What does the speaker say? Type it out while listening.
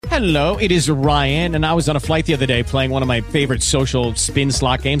Hello, it is Ryan, and I was on a flight the other day playing one of my favorite social spin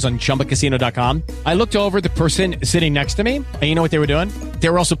slot games on ChumbaCasino.com. I looked over at the person sitting next to me, and you know what they were doing? They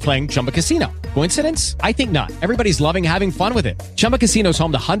were also playing Chumba Casino. Coincidence? I think not. Everybody's loving having fun with it. Chumba Casino is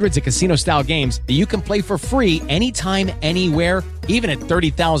home to hundreds of casino-style games that you can play for free anytime, anywhere, even at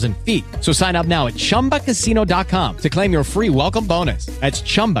 30,000 feet. So sign up now at ChumbaCasino.com to claim your free welcome bonus. That's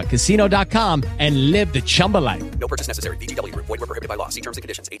ChumbaCasino.com and live the Chumba life. No purchase necessary. VGW. Void were prohibited by law. See terms and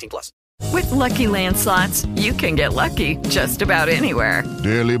conditions. 18+. With Lucky Land Slots, you can get lucky just about anywhere.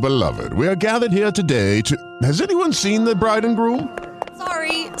 Dearly beloved, we are gathered here today to... Has anyone seen the bride and groom?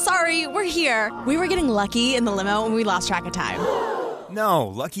 Sorry, we're here. We were getting lucky in the limo and we lost track of time. No,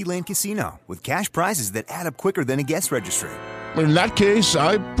 Lucky Land Casino, with cash prizes that add up quicker than a guest registry. In that case,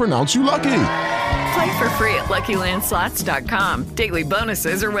 I pronounce you lucky. Play for free at LuckyLandSlots.com. Daily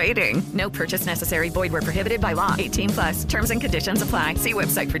bonuses are waiting. No purchase necessary. Void where prohibited by law. 18+. Terms and conditions apply. See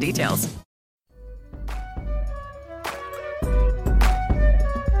website for details.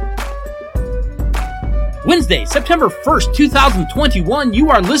 Wednesday, September 1st, 2021,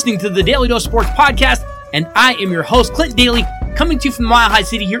 you are listening to the Daily Dose Sports Podcast, and I am your host, Clint Daly, coming to you from the Mile High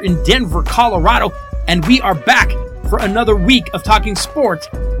City here in Denver, Colorado, and we are back for another week of talking sports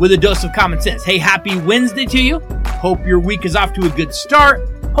with a dose of common sense. Hey, happy Wednesday to you. Hope your week is off to a good start.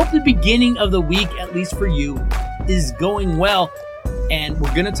 Hope the beginning of the week, at least for you, is going well, and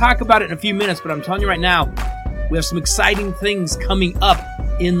we're going to talk about it in a few minutes, but I'm telling you right now, we have some exciting things coming up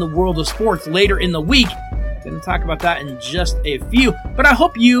in the world of sports later in the week. Going to talk about that in just a few. But I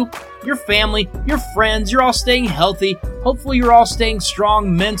hope you, your family, your friends, you're all staying healthy. Hopefully you're all staying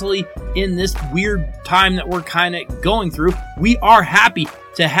strong mentally in this weird time that we're kind of going through. We are happy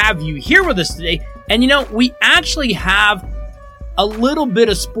to have you here with us today. And you know, we actually have a little bit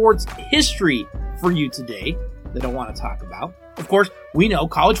of sports history for you today that I want to talk about. Of course, we know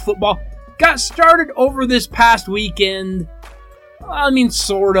college football got started over this past weekend. I mean,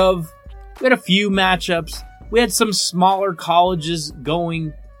 sort of. We had a few matchups. We had some smaller colleges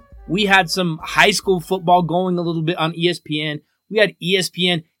going. We had some high school football going a little bit on ESPN. We had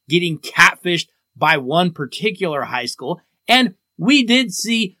ESPN getting catfished by one particular high school. And we did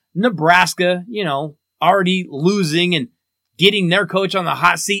see Nebraska, already losing and getting their coach on the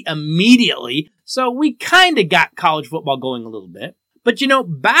hot seat immediately. So we kind of got college football going a little bit. But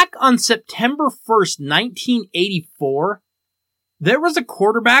back on September 1st, 1984, there was a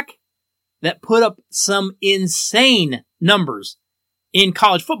quarterback that put up some insane numbers in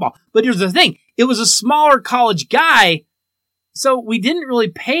college football. But here's the thing. It was a smaller college guy, so we didn't really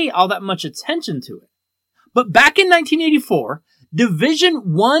pay all that much attention to it. But back in 1984,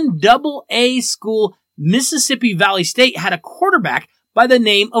 Division I AA school Mississippi Valley State had a quarterback by the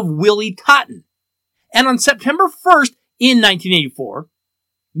name of Willie Totten. And on September 1st in 1984,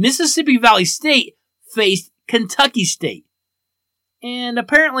 Mississippi Valley State faced Kentucky State. And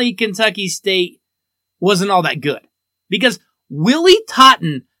apparently Kentucky State wasn't all that good because Willie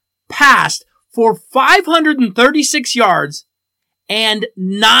Totten passed for 536 yards and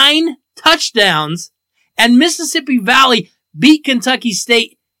 9 touchdowns, and Mississippi Valley beat Kentucky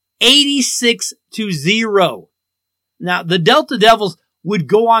State 86-0. Now, the Delta Devils would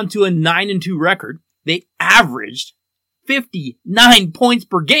go on to a 9-2 record. They averaged 59 points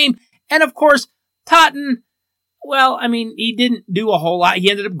per game. And of course, Totten, well, I mean, he didn't do a whole lot. He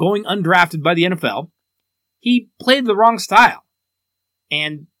ended up going undrafted by the NFL. He played the wrong style.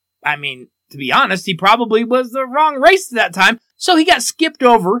 And, I mean, to be honest, he probably was the wrong race at that time. So he got skipped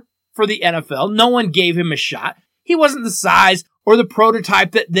over for the NFL. No one gave him a shot. He wasn't the size or the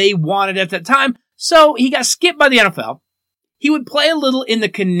prototype that they wanted at that time. So he got skipped by the NFL. He would play a little in the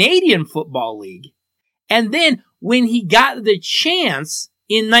Canadian Football League. And then when he got the chance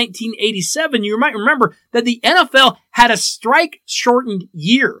in 1987, you might remember that the NFL had a strike-shortened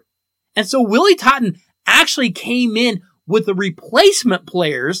year. And so Willie Totten actually came in with the replacement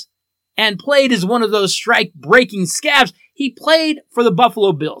players and played as one of those strike-breaking scabs. He played for the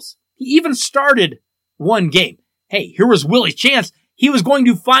Buffalo Bills. He even started one game. Hey, here was Willie's chance. He was going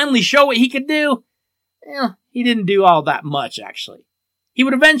to finally show what he could do. He didn't do all that much, actually. He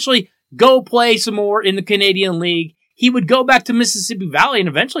would eventually go play some more in the Canadian League. He would go back to Mississippi Valley, and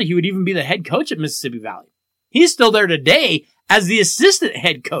eventually he would even be the head coach at Mississippi Valley. He's still there today as the assistant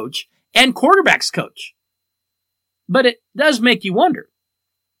head coach and quarterbacks coach. But it does make you wonder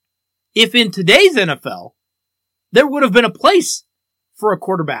if in today's NFL, there would have been a place for a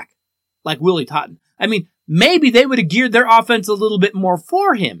quarterback like Willie Totten. I mean, maybe they would have geared their offense a little bit more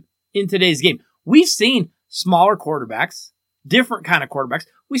for him in today's game. We've seen smaller quarterbacks, different kind of quarterbacks.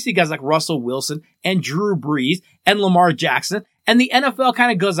 We see guys like Russell Wilson and Drew Brees and Lamar Jackson and the NFL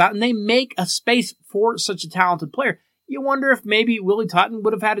kind of goes out and they make a space for such a talented player. You wonder if maybe Willie Totten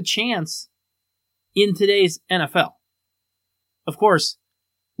would have had a chance in today's NFL. Of course,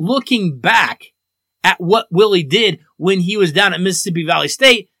 looking back at what Willie did when he was down at Mississippi Valley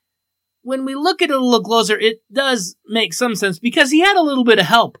State, when we look at it a little closer, it does make some sense because he had a little bit of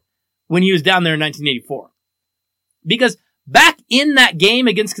help when he was down there in 1984. Because back in that game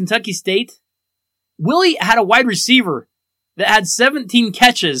against Kentucky State, Willie had a wide receiver that had 17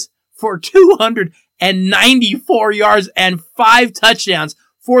 catches for 294 yards and 5 touchdowns.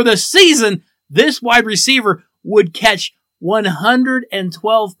 For the season, this wide receiver would catch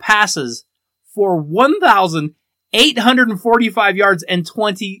 112 passes for 1,845 yards and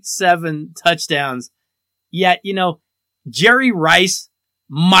 27 touchdowns. Yet, Jerry Rice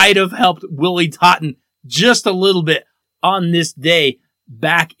might have helped Willie Totten just a little bit on this day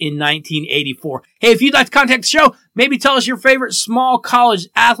back in 1984. Hey, if you'd like to contact the show, maybe tell us your favorite small college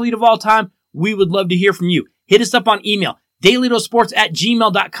athlete of all time. We would love to hear from you. Hit us up on email,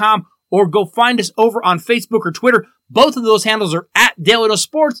 dailydosports@gmail.com, or go find us over on Facebook or Twitter. Both of those handles are at Daily Dose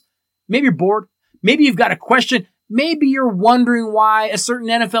Sports. Maybe you're bored. Maybe you've got a question. Maybe you're wondering why a certain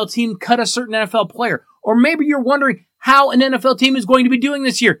NFL team cut a certain NFL player. Or maybe you're wondering how an NFL team is going to be doing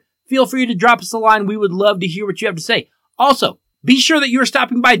this year. Feel free to drop us a line. We would love to hear what you have to say. Also, be sure that you're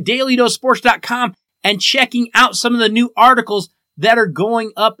stopping by dailydosports.com and checking out some of the new articles that are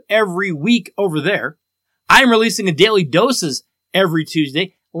going up every week over there. I'm releasing a Daily Doses every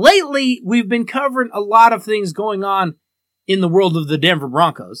Tuesday. Lately, we've been covering a lot of things going on in the world of the Denver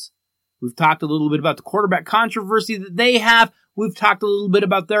Broncos. We've talked a little bit about the quarterback controversy that they have. We've talked a little bit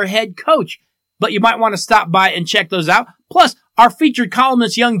about their head coach. But you might want to stop by and check those out. Plus, our featured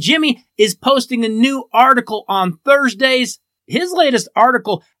columnist, Young Jimmy, is posting a new article on Thursdays. His latest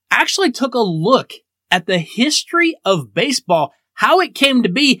article actually took a look at the history of baseball, how it came to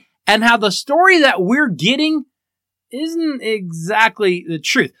be, and how the story that we're getting isn't exactly the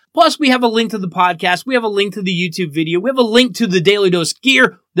truth. Plus, we have a link to the podcast. We have a link to the YouTube video. We have a link to the Daily Dose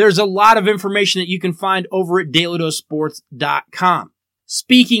gear. There's a lot of information that you can find over at dailydosesports.com.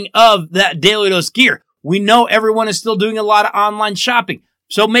 Speaking of that Daily Dose gear, we know everyone is still doing a lot of online shopping.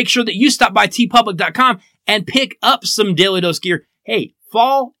 So make sure that you stop by tpublic.com and pick up some Daily Dose gear. Hey,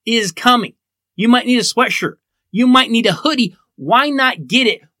 fall is coming. You might need a sweatshirt. You might need a hoodie. Why not get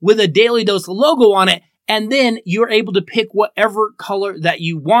it with a Daily Dose logo on it? And then you're able to pick whatever color that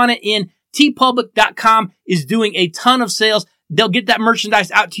you want it in. tpublic.com is doing a ton of sales. They'll get that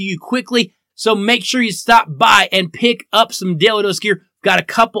merchandise out to you quickly. So make sure you stop by and pick up some Daily Dose gear. Got a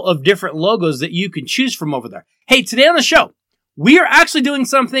couple of different logos that you can choose from over there. Hey, today on the show, we are actually doing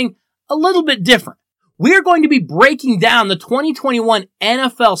something a little bit different. We are going to be breaking down the 2021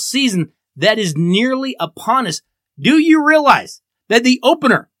 NFL season that is nearly upon us. Do you realize that the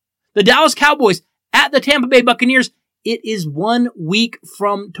opener, the Dallas Cowboys at the Tampa Bay Buccaneers, it is 1 week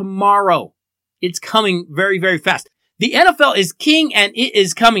from tomorrow. It's coming very, very fast. The NFL is king and it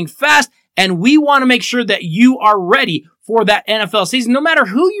is coming fast, and we want to make sure that you are ready for that NFL season, no matter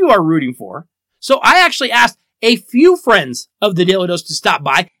who you are rooting for. So I actually asked a few friends of the Daily Dose to stop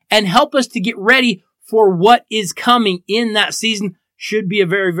by and help us to get ready for what is coming in that season. Should be a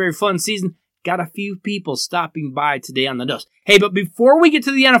very, very fun season. Got a few people stopping by today on the Dose. Hey, but before we get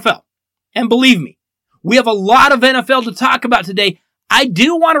to the NFL, and believe me, we have a lot of NFL to talk about today, I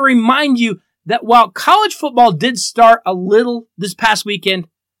do want to remind you that while college football did start a little this past weekend,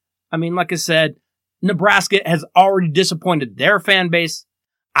 I mean, like I said, Nebraska has already disappointed their fan base.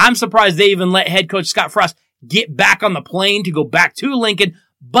 I'm surprised they even let head coach Scott Frost get back on the plane to go back to Lincoln.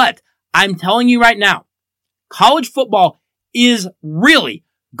 But I'm telling you right now, college football is really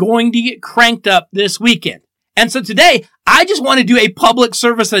going to get cranked up this weekend. And so today, I just want to do a public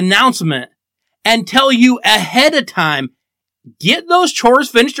service announcement and tell you ahead of time, get those chores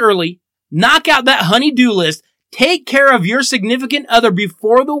finished early, knock out that honey-do list, take care of your significant other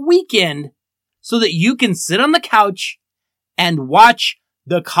before the weekend so that you can sit on the couch and watch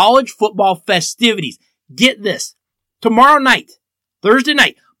the college football festivities. Get this. Tomorrow night, Thursday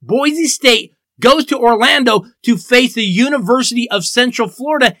night, Boise State goes to Orlando to face the University of Central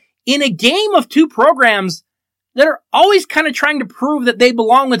Florida in a game of two programs that are always kind of trying to prove that they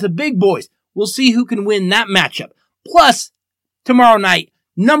belong with the big boys. We'll see who can win that matchup. Plus, tomorrow night,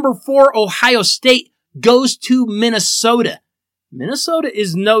 number 4 Ohio State goes to Minnesota. Minnesota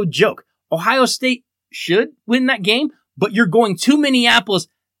is no joke. Ohio State should win that game, but you're going to Minneapolis.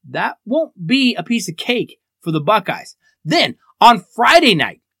 That won't be a piece of cake for the Buckeyes. Then, on Friday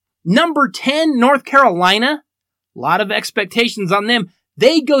night, number 10 North Carolina, a lot of expectations on them.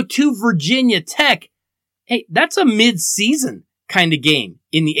 They go to Virginia Tech. Hey, that's a mid-season kind of game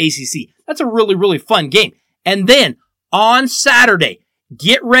in the ACC. That's a really, really fun game. And then on Saturday,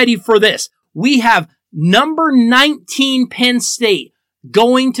 get ready for this. We have number 19 Penn State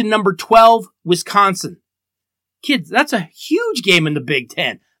going to number 12 Wisconsin. Kids, that's a huge game in the Big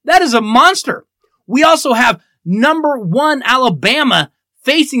Ten. That is a monster. We also have number 1 Alabama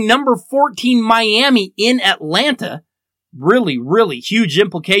facing number 14 Miami in Atlanta. Really, really huge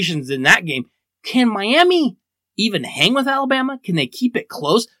implications in that game. Can Miami even hang with Alabama? Can they keep it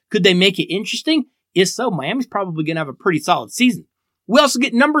close? Could they make it interesting? If so, Miami's probably going to have a pretty solid season. We also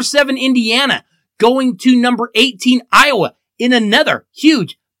get number 7 Indiana going to number 18 Iowa in another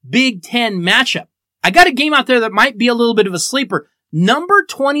huge Big Ten matchup. I got a game out there that might be a little bit of a sleeper. Number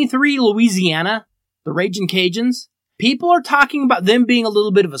 23 Louisiana, the Ragin' Cajuns. People are talking about them being a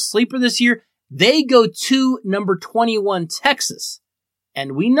little bit of a sleeper this year. They go to number 21 Texas.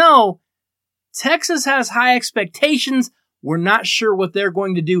 And we know Texas has high expectations. We're not sure what they're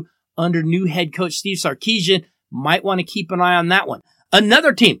going to do under new head coach Steve Sarkisian. Might want to keep an eye on that one.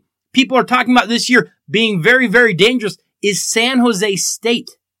 Another team people are talking about this year being very, very dangerous is San Jose State.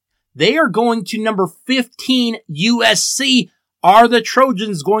 They are going to number 15 USC. Are the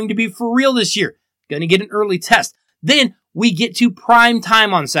Trojans going to be for real this year? Going to get an early test. Then we get to prime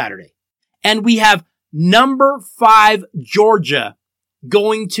time on Saturday. And we have number 5 Georgia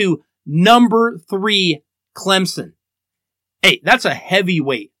going to number 3 Clemson. Hey, that's a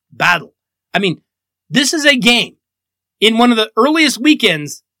heavyweight battle. I mean, this is a game in one of the earliest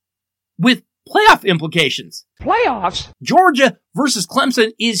weekends with playoff implications. Playoffs? Georgia versus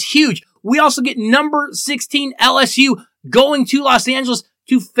Clemson is huge. We also get number 16 LSU going to Los Angeles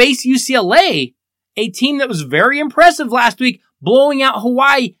to face UCLA, a team that was very impressive last week, blowing out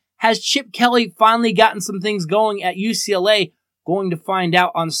Hawaii. Has Chip Kelly finally gotten some things going at UCLA? Going to find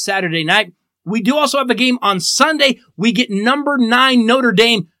out on Saturday night. We do also have a game on Sunday. We get number 9 Notre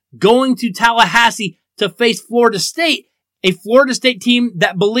Dame going to Tallahassee to face Florida State, a Florida State team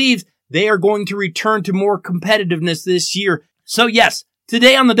that believes they are going to return to more competitiveness this year. So yes,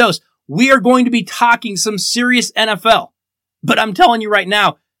 today on The Dose, we are going to be talking some serious NFL. But I'm telling you right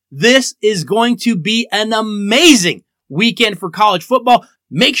now, this is going to be an amazing weekend for college football.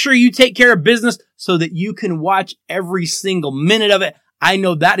 Make sure you take care of business so that you can watch every single minute of it. I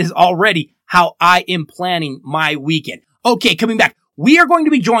know that is already how I am planning my weekend. Okay, coming back, we are going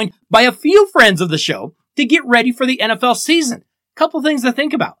to be joined by a few friends of the show to get ready for the NFL season. Couple things to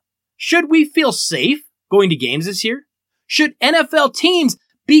think about. Should we feel safe going to games this year? Should NFL teams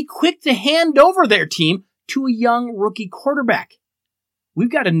be quick to hand over their team to a young rookie quarterback? We've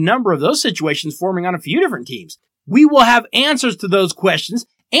got a number of those situations forming on a few different teams. We will have answers to those questions,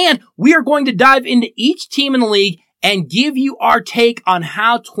 and we are going to dive into each team in the league and give you our take on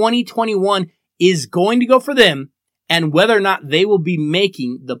how 2021 is going to go for them and whether or not they will be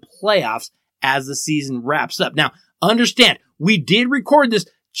making the playoffs as the season wraps up. Now, understand, we did record this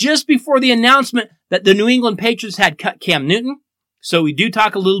just before the announcement that the New England Patriots had cut Cam Newton. So we do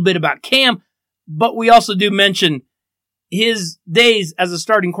talk a little bit about Cam, but we also do mention his days as a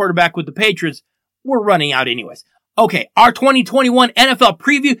starting quarterback with the Patriots were running out anyways. Okay, our 2021 NFL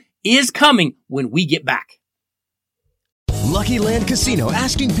preview is coming when we get back. Lucky Land Casino,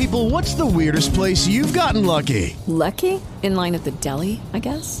 asking people, what's the weirdest place you've gotten lucky? Lucky? In line at the deli, I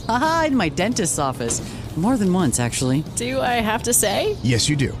guess? Aha, in my dentist's office. More than once, actually. Do I have to say? Yes,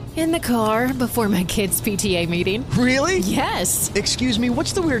 you do. In the car before my kids' PTA meeting. Really? Yes. Excuse me,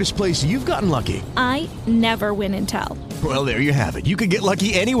 what's the weirdest place you've gotten lucky? I never win and tell. Well, there you have it. You can get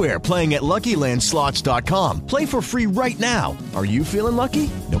lucky anywhere, playing at LuckyLandSlots.com. Play for free right now. Are you feeling lucky?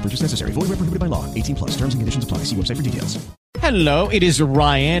 No purchase necessary. Void where prohibited by law. 18+. Terms and conditions apply. See website for details. Hello, it is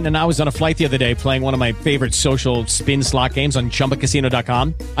Ryan, and I was on a flight the other day playing one of my favorite social spin slot games on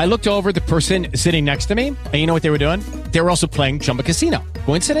ChumbaCasino.com. I looked over the person sitting next to me, and you know what they were doing? They were also playing Chumba Casino.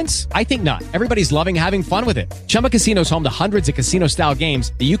 Coincidence? I think not. Everybody's loving having fun with it. Chumba Casino is home to hundreds of casino-style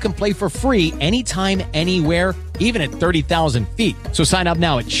games that you can play for free anytime, anywhere, even at 30,000 feet. So sign up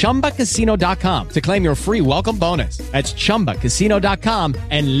now at ChumbaCasino.com to claim your free welcome bonus. That's ChumbaCasino.com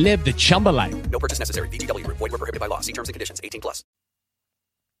and live the Chumba life. No purchase necessary. VGW. Void where prohibited by law. See terms and conditions. 18+.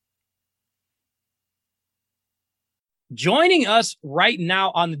 Joining us right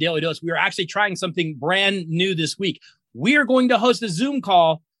now on the Daily Dose, we are actually trying something brand new this week. We are going to host a Zoom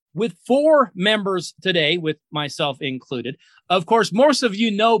call with 4 members today, with myself included. Of course, most of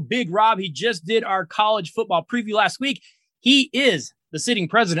you know Big Rob. He just did our college football preview last week. He is the sitting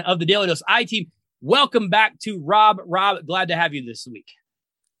president of the Daily Dose I-Team. Welcome back to Rob. Rob, glad to have you this week.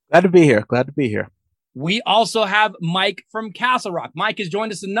 Glad to be here. We also have Mike from Castle Rock. Mike has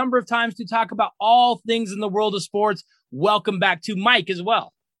joined us a number of times to talk about all things in the world of sports. Welcome back to Mike as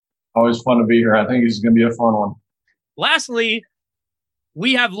well. Always fun to be here. I think it's going to be a fun one. Lastly,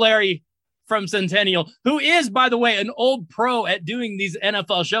 we have Larry from Centennial, who is, by the way, an old pro at doing these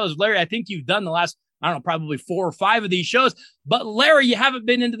NFL shows. Larry, I think you've done the last, probably 4 or 5 of these shows. But Larry, you haven't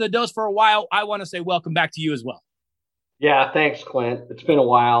been into the dose for a while. I want to say welcome back to you as well. Yeah, thanks, Clint. It's been a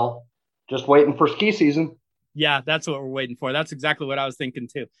while. Just waiting for ski season. Yeah, that's what we're waiting for. That's exactly what I was thinking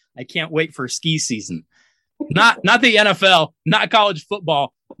too. I can't wait for ski season. Not the NFL, not college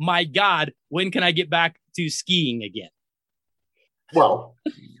football. My God, when can I get back to skiing again? Well,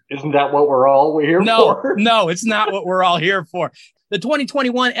 isn't that what we're all here for? No, it's not what we're all here for. The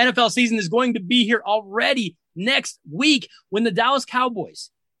 2021 NFL season is going to be here already next week when the Dallas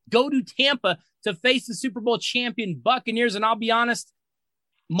Cowboys go to Tampa to face the Super Bowl champion Buccaneers. And I'll be honest,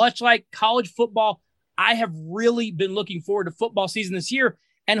 much like college football, I have really been looking forward to football season this year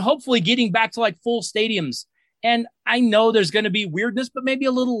and hopefully getting back to like full stadiums. And I know there's going to be weirdness, but maybe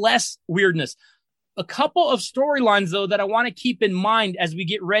a little less weirdness. A couple of storylines, though, that I want to keep in mind as we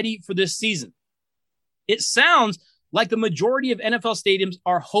get ready for this season. It sounds like the majority of NFL stadiums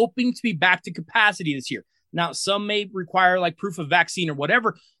are hoping to be back to capacity this year. Now, some may require like proof of vaccine or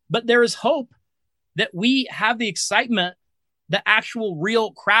whatever, but there is hope that we have the excitement that actual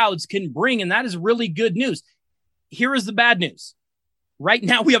real crowds can bring, and that is really good news. Here is the bad news. Right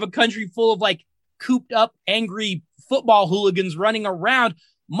now, we have a country full of like cooped up, angry football hooligans running around.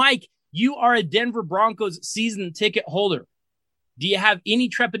 Mike, you are a Denver Broncos season ticket holder. Do you have any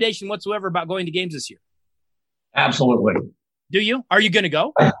trepidation whatsoever about going to games this year? Absolutely. Do you? Are you going to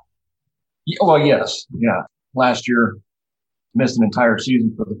go? Well, yes. Yeah. Last year, missed an entire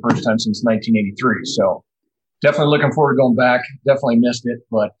season for the first time since 1983. So definitely looking forward to going back. Definitely missed it.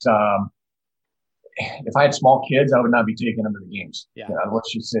 But if I had small kids, I would not be taking them to the games. Yeah.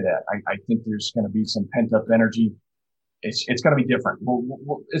 Let's just say that. I think there's going to be some pent up energy. It's going to be different.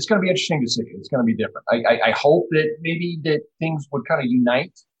 It's going to be interesting to see. It's going to be different. I hope that maybe that things would kind of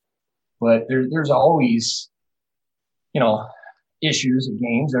unite, but there's always, issues at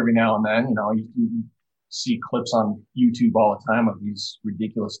games every now and then. You see clips on YouTube all the time of these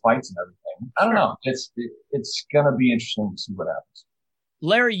ridiculous fights and everything. I don't know. It's going to be interesting to see what happens.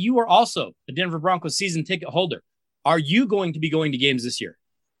 Larry, you are also a Denver Broncos season ticket holder. Are you going to be going to games this year?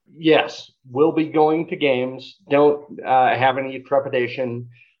 Yes, we'll be going to games. Don't have any trepidation.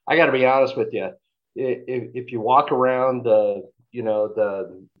 I got to be honest with you. If you walk around the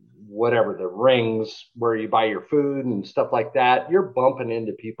rings where you buy your food and stuff like that, you're bumping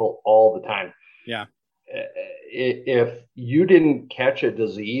into people all the time. Yeah. If you didn't catch a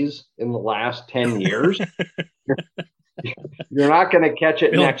disease in the last 10 years, you're not going to catch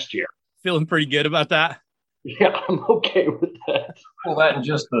it next year. Feeling pretty good about that? Yeah, I'm okay with that. Well, that and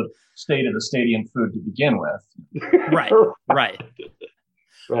just the state of the stadium food to begin with. Right.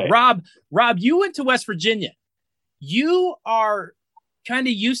 Rob, you went to West Virginia. You are kind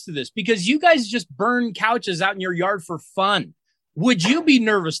of used to this because you guys just burn couches out in your yard for fun. Would you be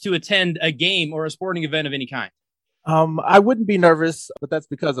nervous to attend a game or a sporting event of any kind? I wouldn't be nervous, but that's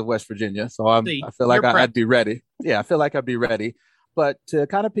because of West Virginia. So I feel like I'd be ready. Yeah, I feel like I'd be ready. But to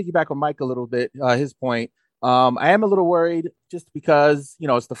kind of piggyback on Mike a little bit, his point, I am a little worried just because,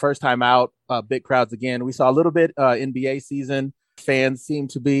 it's the first time out, big crowds again. We saw a little bit NBA season. Fans seem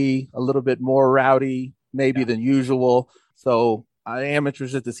to be a little bit more rowdy maybe than usual. So I am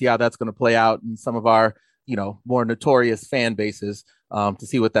interested to see how that's going to play out in some of our, more notorious fan bases to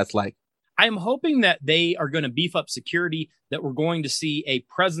see what that's like. I'm hoping that they are going to beef up security, that we're going to see a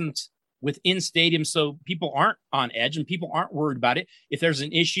presence within stadiums so people aren't on edge and people aren't worried about it. If there's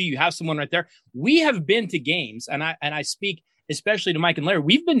an issue, you have someone right there. We have been to games, and I speak especially to Mike and Larry.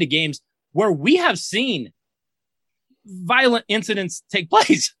 We've been to games where we have seen violent incidents take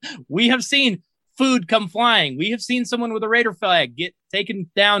place. We have seen food come flying. We have seen someone with a Raider flag get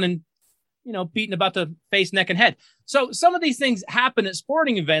taken down and, beaten about the face, neck, and head. So some of these things happen at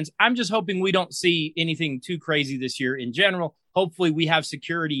sporting events. I'm just hoping we don't see anything too crazy this year in general. Hopefully we have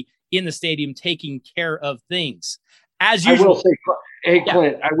security in the stadium taking care of things. As usual. I will say,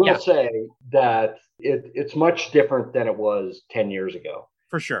 Clint, I will say that it's much different than it was 10 years ago.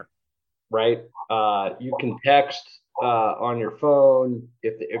 For sure. Right? You can text on your phone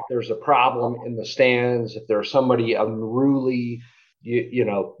if there's a problem in the stands, if there's somebody unruly,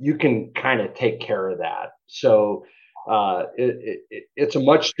 you can kind of take care of that. So it's a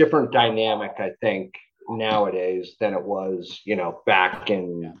much different dynamic, I think, nowadays than it was, back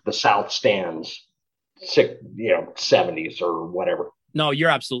in the South stands, 70s or whatever. No, you're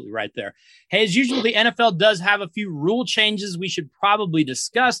absolutely right there. Hey, as usual, the NFL does have a few rule changes we should probably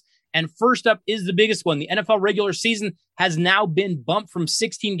discuss. And first up is the biggest one. The NFL regular season has now been bumped from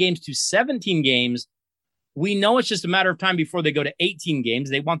 16 games to 17 games. We know it's just a matter of time before they go to 18 games.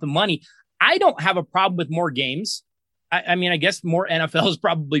 They want the money. I don't have a problem with more games. I mean, I guess more NFL is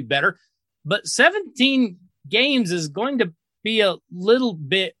probably better. But 17 games is going to be a little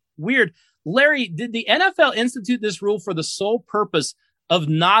bit weird. Larry, did the NFL institute this rule for the sole purpose of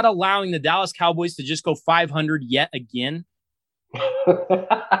not allowing the Dallas Cowboys to just go 500 yet again?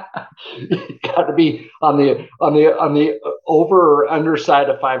 Got to be on the over or underside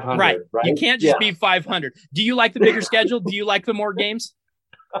of 500, right? You can't just be 500. Do you like the bigger schedule? Do you like the more games?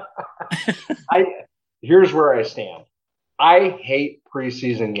 Here's where I stand. I hate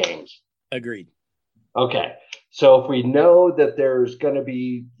preseason games. Agreed. Okay. So if we know that there's going to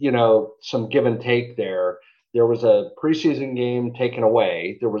be, some give and take there was a preseason game taken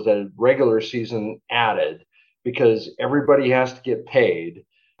away. There was a regular season added because everybody has to get paid.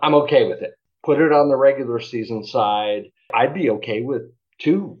 I'm okay with it. Put it on the regular season side. I'd be okay with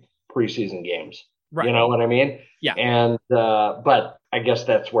 2 preseason games. Right. You know what I mean? Yeah. And, but I guess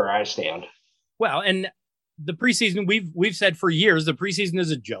that's where I stand. Well, and the preseason, we've said for years, the preseason is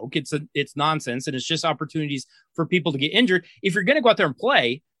a joke. It's nonsense, and it's just opportunities for people to get injured. If you're going to go out there and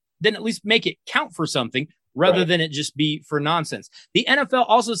play, then at least make it count for something rather than it just be for nonsense. The NFL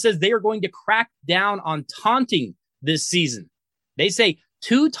also says they are going to crack down on taunting this season. They say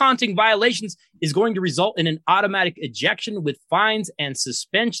 2 taunting violations is going to result in an automatic ejection with fines and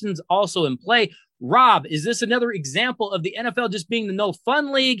suspensions also in play. Rob, is this another example of the NFL just being the no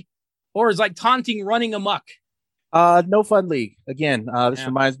fun league? Or is like taunting running amok? No fun league. Again, this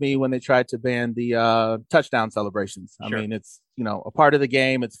reminds me when they tried to ban the touchdown celebrations. Sure. I mean, it's, a part of the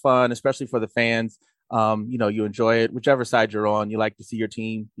game. It's fun, especially for the fans. You enjoy it, whichever side you're on. You like to see your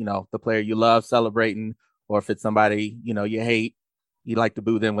team, the player you love celebrating, or if it's somebody, you hate, you like to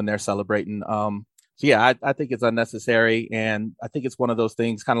boo them when they're celebrating. So yeah, I think it's unnecessary. And I think it's one of those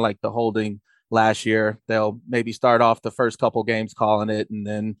things kind of like the holding last year. They'll maybe start off the first couple games calling it, and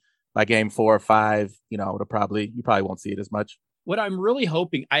then by game 4 or 5, you probably won't see it as much. What I'm really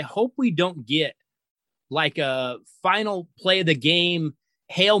hoping, I hope we don't get like a final play of the game,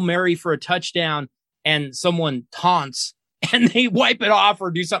 Hail Mary for a touchdown, and someone taunts and they wipe it off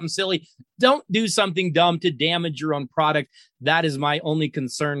or do something silly. Don't do something dumb to damage your own product. That is my only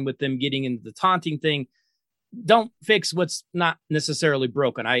concern with them getting into the taunting thing. Don't fix what's not necessarily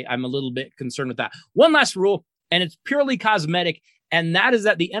broken. I'm a little bit concerned with that. One last rule, and it's purely cosmetic. And that is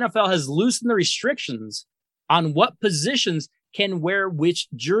that the NFL has loosened the restrictions on what positions can wear which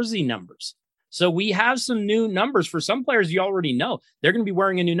jersey numbers. So we have some new numbers for some players. You already know they're going to be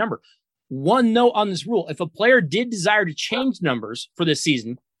wearing a new number. One note on this rule: if a player did desire to change numbers for this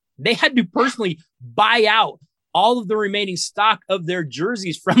season, they had to personally buy out all of the remaining stock of their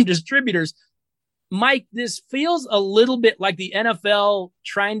jerseys from distributors. Mike, this feels a little bit like the NFL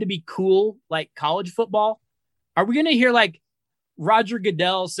trying to be cool, like college football. Are we going to hear like Roger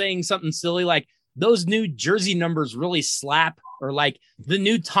Goodell saying something silly like those new jersey numbers really slap, or like the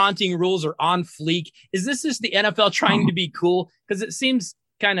new taunting rules are on fleek? Is this just the NFL trying to be cool? Because it seems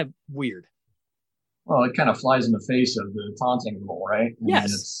kind of weird. Well, it kind of flies in the face of the taunting rule, right? Yes.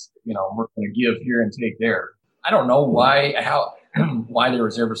 And it's, we're going to give here and take there. I don't know why there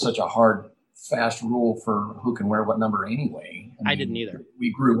was ever such a hard, fast rule for who can wear what number anyway. I didn't either.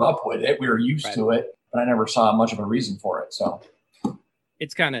 We grew up with it. We were used to it, but I never saw much of a reason for it. So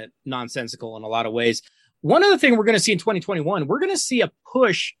it's kind of nonsensical in a lot of ways. One other thing we're going to see in 2021, we're going to see a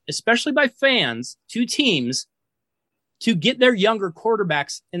push, especially by fans, to teams to get their younger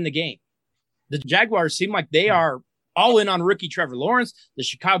quarterbacks in the game. The Jaguars seem like they are all in on rookie Trevor Lawrence. The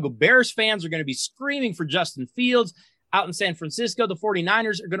Chicago Bears fans are going to be screaming for Justin Fields. Out in San Francisco, the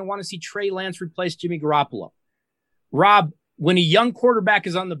 49ers are going to want to see Trey Lance replace Jimmy Garoppolo. Rob, when a young quarterback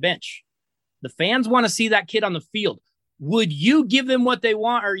is on the bench, the fans want to see that kid on the field. Would you give them what they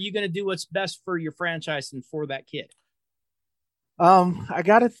want, or are you going to do what's best for your franchise and for that kid? I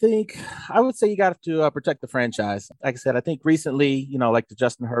got to think, I would say you got to protect the franchise. Like I said, I think recently, like the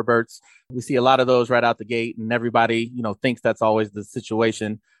Justin Herberts, we see a lot of those right out the gate, and everybody, thinks that's always the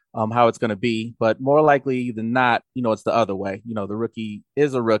situation, how it's going to be. But more likely than not, it's the other way. The rookie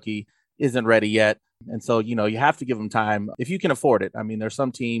is a rookie, isn't ready yet. And so, you have to give them time if you can afford it. I mean, there's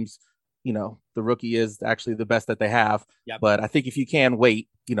some teams, the rookie is actually the best that they have. Yep. But I think if you can wait,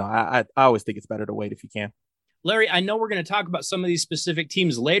 I always think it's better to wait if you can. Larry, I know we're going to talk about some of these specific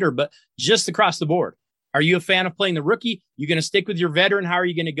teams later, but just across the board, are you a fan of playing the rookie? You going to stick with your veteran? How are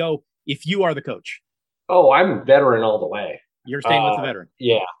you going to go if you are the coach? Oh, I'm veteran all the way. You're staying with the veteran.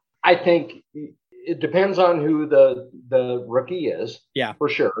 Yeah. I think it depends on who the rookie is. Yeah. For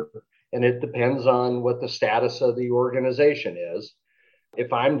sure. And it depends on what the status of the organization is.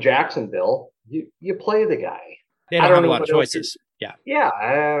 If I'm Jacksonville, you play the guy. They don't have a lot of choices. Yeah. Yeah.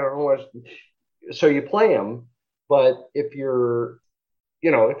 I don't know what, so you play him. But if you're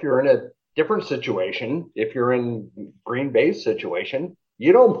in a different situation, if you're in Green Bay's situation,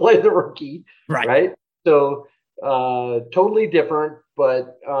 you don't play the rookie. Right? So totally different.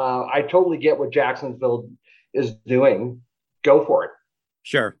 But I totally get what Jacksonville is doing. Go for it.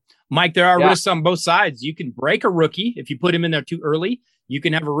 Sure. Mike, there are risks on both sides. You can break a rookie if you put him in there too early. You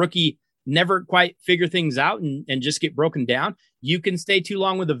can have a rookie never quite figure things out and just get broken down. You can stay too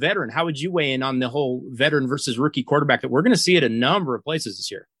long with a veteran. How would you weigh in on the whole veteran versus rookie quarterback that we're going to see at a number of places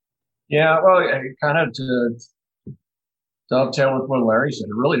this year? Yeah, well, kind of to dovetail with what Larry said,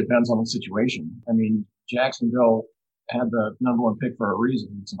 it really depends on the situation. I mean, Jacksonville had the number one pick for a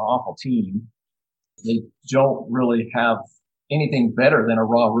reason. It's an awful team. They don't really have anything better than a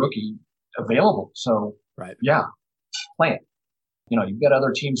raw rookie available. So, yeah, play it. You've got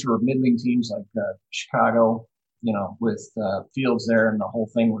other teams who are middling teams like Chicago, with Fields there and the whole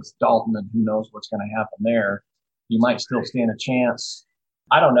thing with Dalton, and who knows what's going to happen there. You might still stand a chance.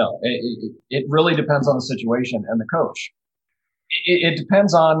 I don't know. It really depends on the situation and the coach. It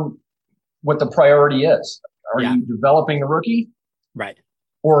depends on what the priority is. Are you developing a rookie? Right.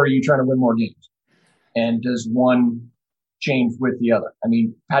 Or are you trying to win more games? And does one change with the other? I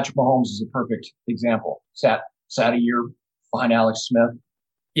mean, Patrick Mahomes is a perfect example. Sat a year behind Alex Smith.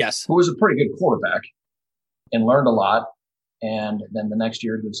 Yes. Who was a pretty good quarterback and learned a lot. And then the next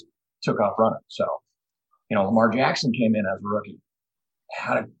year just took off running. So, Lamar Jackson came in as a rookie,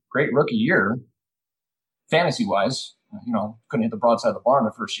 had a great rookie year, fantasy wise, couldn't hit the broadside of the barn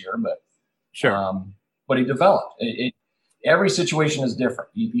the first year, but sure. But he developed every situation is different.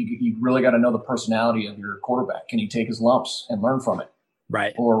 You really got to know the personality of your quarterback. Can he take his lumps and learn from it?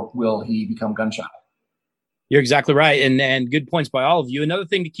 Right. Or will he become gun shy? You're exactly right. And good points by all of you. Another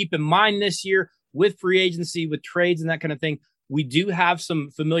thing to keep in mind this year with free agency, with trades and that kind of thing, we do have some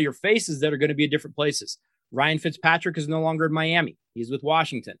familiar faces that are going to be at different places. Ryan Fitzpatrick is no longer in Miami. He's with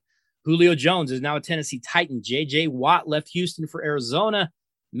Washington. Julio Jones is now a Tennessee Titan. J.J. Watt left Houston for Arizona.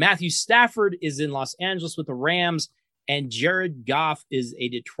 Matthew Stafford is in Los Angeles with the Rams. And Jared Goff is a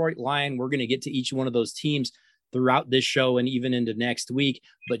Detroit Lion. We're going to get to each one of those teams throughout this show and even into next week,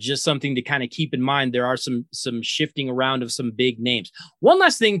 but just something to kind of keep in mind. There are some shifting around of some big names. One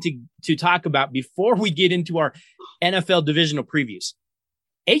last thing to talk about before we get into our NFL divisional previews.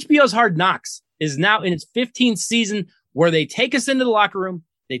 HBO's Hard Knocks is now in its 15th season, where they take us into the locker room,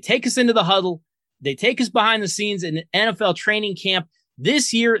 they take us into the huddle, they take us behind the scenes in NFL training camp.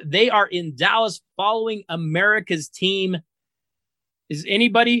 This year, they are in Dallas following America's team. Is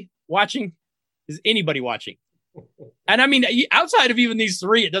anybody watching? And I mean, outside of even these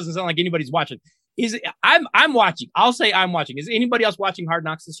three, it doesn't sound like anybody's watching. I'm watching. I'll say I'm watching. Is anybody else watching Hard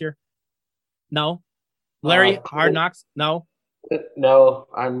Knocks this year? No. Larry, Hard Knocks? No. No,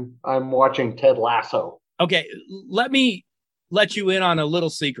 I'm watching Ted Lasso. Okay, let me let you in on a little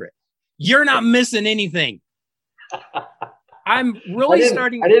secret. You're not missing anything. I'm really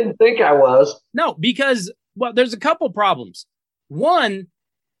starting. I didn't think I was. No, because there's a couple problems. One,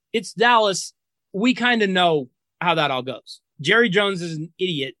 it's Dallas. We kind of know how that all goes. Jerry Jones is an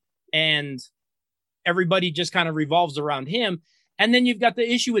idiot, and everybody just kind of revolves around him. And then you've got the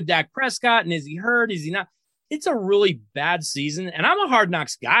issue with Dak Prescott, and is he hurt? Is he not? It's a really bad season, and I'm a Hard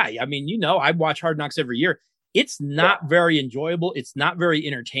Knocks guy. I mean, I watch Hard Knocks every year. It's not very enjoyable. It's not very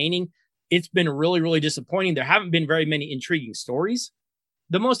entertaining. It's been really, really disappointing. There haven't been very many intriguing stories.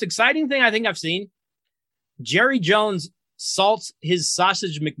 The most exciting thing I think I've seen, Jerry Jones salts his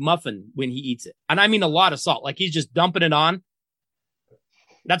sausage McMuffin when he eats it. And I mean a lot of salt. Like he's just dumping it on.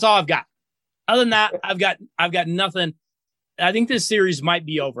 That's all I've got. Other than that, I've got nothing. I think this series might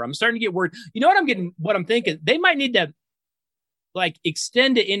be over. I'm starting to get worried. You know what I'm thinking? They might need to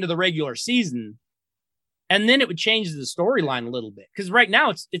extend it into the regular season, and then it would change the storyline a little bit. Because right now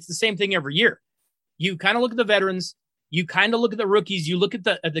it's the same thing every year. You kind of look at the veterans, you kind of look at the rookies, you look at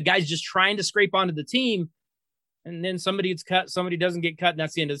the guys just trying to scrape onto the team, and then somebody gets cut, somebody doesn't get cut, and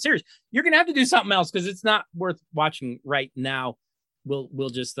that's the end of the series. You're going to have to do something else because it's not worth watching right now. We'll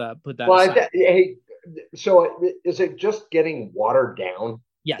just put that aside. So is it just getting watered down?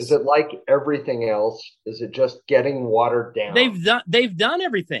 Yes. Is it like everything else? Is it just getting watered down? They've done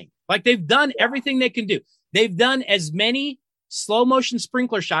everything. Like they've done everything they can do. They've done as many slow motion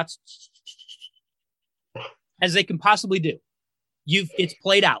sprinkler shots as they can possibly do. It's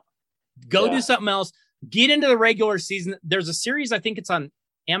played out. Go do something else. get into the regular season. There's a series, I think it's on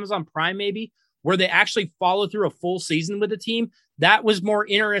Amazon Prime maybe, where they actually follow through a full season with the team. That was more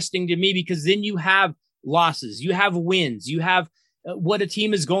interesting to me because then you have losses, you have wins, you have what a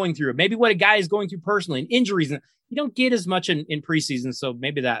team is going through, maybe what a guy is going through personally, and injuries. And you don't get as much in preseason, so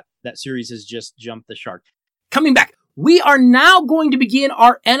maybe that series has just jumped the shark. Coming back, we are now going to begin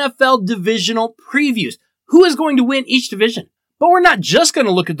our NFL divisional previews. Who is going to win each division? But we're not just going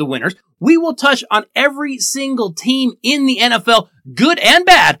to look at the winners. We will touch on every single team in the NFL, good and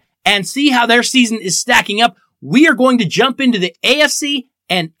bad, and see how their season is stacking up. We are going to jump into the AFC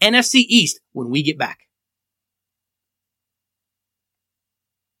and NFC East when we get back.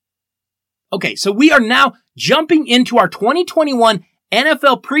 Okay, so we are now jumping into our 2021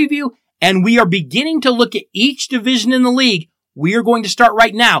 NFL preview, and we are beginning to look at each division in the league. We are going to start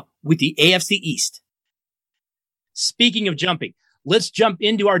right now with the AFC East. Speaking of jumping, let's jump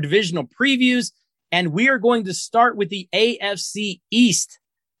into our divisional previews, and we are going to start with the AFC East.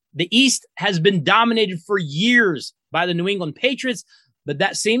 The East has been dominated for years by the New England Patriots, but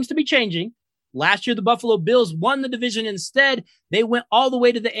that seems to be changing. Last year, the Buffalo Bills won the division instead. They went all the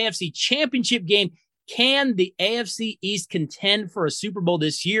way to the AFC Championship game. Can the AFC East contend for a Super Bowl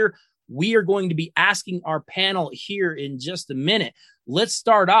this year? We are going to be asking our panel here in just a minute. Let's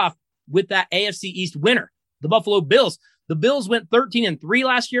start off with that AFC East winner, the Buffalo Bills. The Bills went 13-3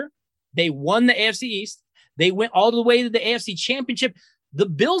 last year. They won the AFC East. They went all the way to the AFC Championship. The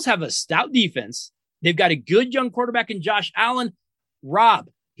Bills have a stout defense. They've got a good young quarterback in Josh Allen. Rob,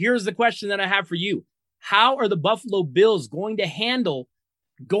 here's the question that I have for you. How are the Buffalo Bills going to handle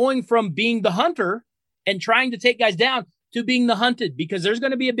going from being the hunter and trying to take guys down to being the hunted? Because there's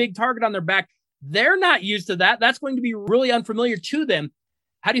going to be a big target on their back. They're not used to that. That's going to be really unfamiliar to them.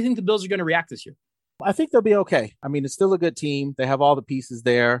 How do you think the Bills are going to react this year? I think they'll be okay. I mean, it's still a good team. They have all the pieces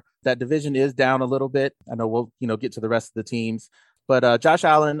there. That division is down a little bit. I know we'll, get to the rest of the teams. But Josh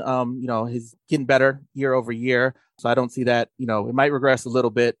Allen, he's getting better year over year. So I don't see that, it might regress a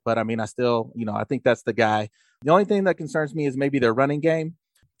little bit. But I mean, I still, I think that's the guy. The only thing that concerns me is maybe their running game.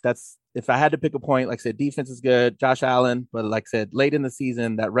 That's, if I had to pick a point, like I said, defense is good, Josh Allen. But like I said, late in the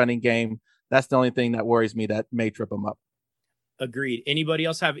season, that running game, that's the only thing that worries me that may trip them up. Agreed. Anybody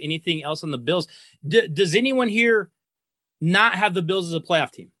else have anything else on the Bills? Does anyone here not have the Bills as a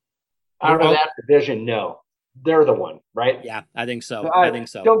playoff team? Out of that division, no. They're the one, right? Yeah, I think so.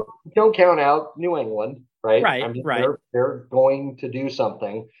 Don't count out New England, right? Right, I mean, right. They're going to do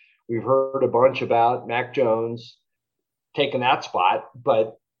something. We've heard a bunch about Mac Jones taking that spot,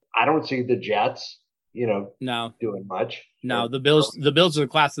 but I don't see the Jets, doing much. No, the Bills are the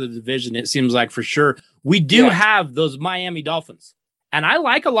class of the division, it seems like, for sure. We do have those Miami Dolphins, and I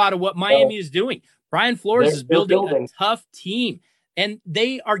like a lot of what Miami is doing. Brian Flores is building a tough team, and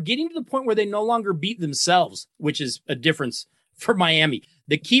they are getting to the point where they no longer beat themselves, which is a difference for Miami.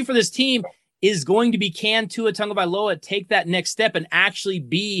 The key for this team is going to be, can Tua Tagovailoa take that next step and actually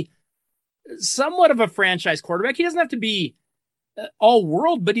be somewhat of a franchise quarterback? He doesn't have to be all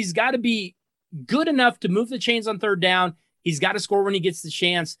world, but he's got to be good enough to move the chains on third down. He's got to score when he gets the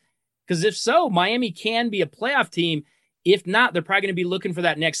chance. Because if so, Miami can be a playoff team. If not, they're probably going to be looking for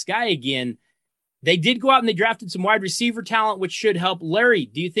that next guy again. They did go out and they drafted some wide receiver talent, which should help. Larry,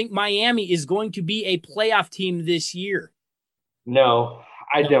 do you think Miami is going to be a playoff team this year? No,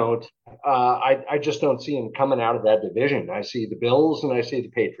 I don't. I just don't see them coming out of that division. I see the Bills and I see the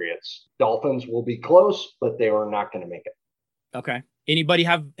Patriots. Dolphins will be close, but they are not going to make it. Okay. Anybody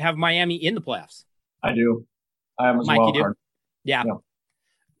have Miami in the playoffs? I do. I am as Mike, well. you do? Yeah.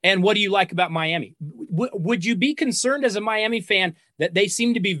 And what do you like about Miami? Would you be concerned as a Miami fan that they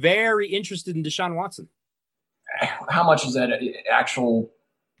seem to be very interested in Deshaun Watson? How much is that actual?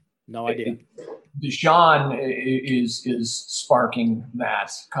 No idea. Deshaun is sparking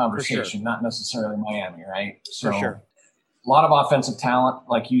that conversation, not necessarily Miami, right? So for sure. A lot of offensive talent,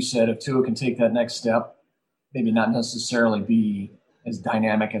 like you said, if Tua can take that next step, maybe not necessarily be as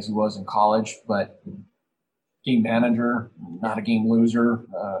dynamic as he was in college, but game manager, not a game loser,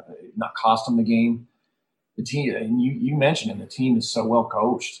 not cost him the game. The team, and you mentioned it, the team is so well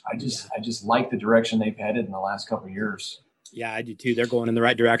coached. I just like the direction they've headed in the last couple of years. Yeah, I do too. They're going in the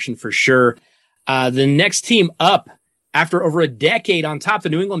right direction for sure. The next team up after over a decade on top, the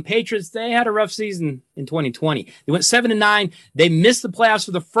New England Patriots, they had a rough season in 2020. They went 7-9. They missed the playoffs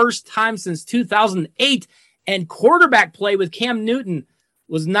for the first time since 2008. And quarterback play with Cam Newton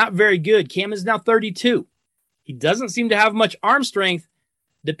was not very good. Cam is now 32. He doesn't seem to have much arm strength.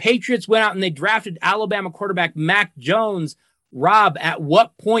 The Patriots went out and they drafted Alabama quarterback Mac Jones. Rob, at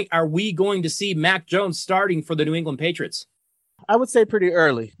what point are we going to see Mac Jones starting for the New England Patriots? I would say pretty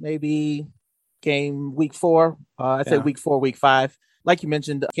early, maybe game week 4. I'd say week 4, week 5. Like you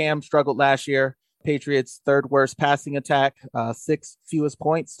mentioned, Cam struggled last year. Patriots' 3rd worst passing attack, 6th fewest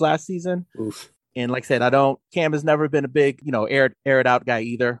points last season. Oof. And like I said, Cam has never been a big, air it out guy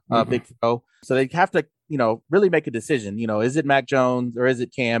either, big throw. So they have to, really make a decision. Is it Mac Jones or is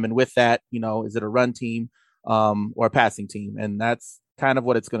it Cam? And with that, is it a run team or a passing team? And that's kind of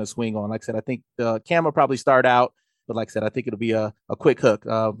what it's going to swing on. Like I said, I think Cam will probably start out, but like I said, I think it'll be a quick hook,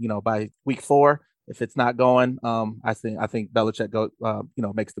 by week 4. If it's not going, I think Belichick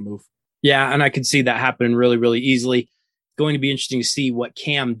makes the move. Yeah, and I could see that happening really, really easily. Going to be interesting to see what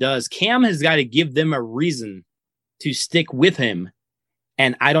Cam does. Cam has got to give them a reason to stick with him.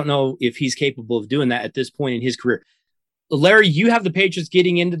 And I don't know if he's capable of doing that at this point in his career. Larry, you have the Patriots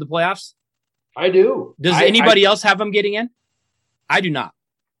getting into the playoffs? I do. Does anybody else have them getting in? I do not.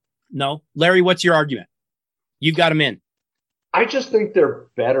 No. Larry, what's your argument? You've got them in. I just think they're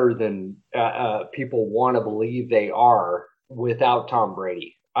better than people want to believe they are without Tom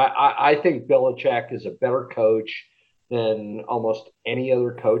Brady. I think Belichick is a better coach than almost any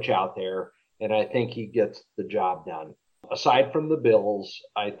other coach out there, and I think he gets the job done. Aside from the Bills,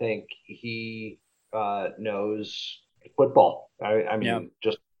 I think he knows football. I mean,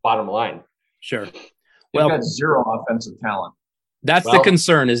 just bottom line. Sure. Well, got 0 offensive talent. That's the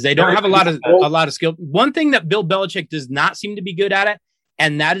concern, is they don't have a lot of skill. One thing that Bill Belichick does not seem to be good at it,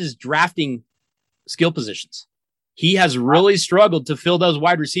 and that is drafting skill positions. He has really struggled to fill those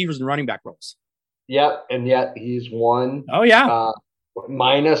wide receivers and running back roles. Yep, and yet he's won. Oh, yeah.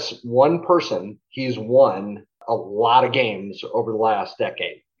 Minus one person, he's won a lot of games over the last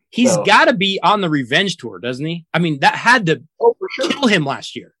decade. He's got to be on the revenge tour, doesn't he? I mean, that had to kill him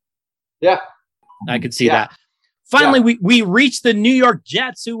last year. Yeah. I could see that. Finally, we reached the New York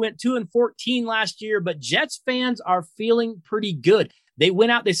Jets, who went 2-14 last year, but Jets fans are feeling pretty good. They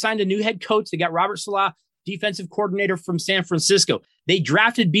went out, they signed a new head coach. They got Robert Saleh, defensive coordinator from San Francisco. They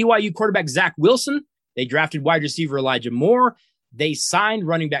drafted BYU quarterback Zach Wilson. They drafted wide receiver Elijah Moore. They signed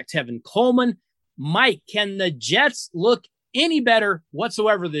running back Tevin Coleman. Mike, can the Jets look any better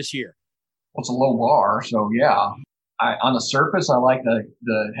whatsoever this year? Well, it's a low bar, so yeah. On the surface, I like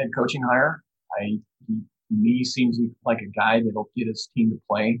the head coaching hire. He seems like a guy that'll get his team to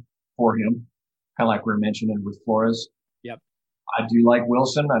play for him, kind of like we were mentioning with Flores. Yep. I do like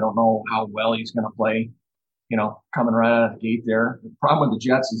Wilson. I don't know how well he's going to play, coming right out of the gate there. The problem with the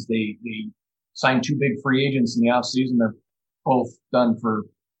Jets is they signed 2 big free agents in the offseason. They're both done for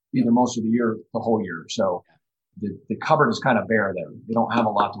either most of the year, the whole year. So the cupboard is kind of bare there. They don't have a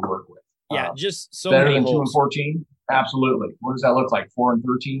lot to work with. Yeah, just so better many than holes. 2-14. Absolutely. What does that look like?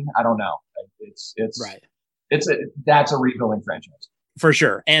 4-13? I don't know. It's right. That's a rebuilding franchise for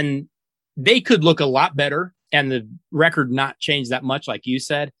sure, and they could look a lot better, and the record not change that much, like you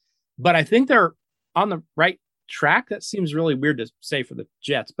said. But I think they're on the right track. That seems really weird to say for the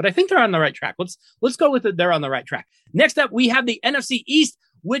Jets, but I think they're on the right track. Let's go with it. They're on the right track. Next up, we have the NFC East,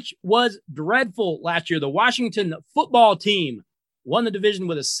 which was dreadful last year. The Washington football team won the division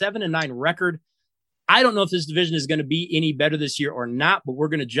with a 7-9 record. I don't know if this division is going to be any better this year or not, but we're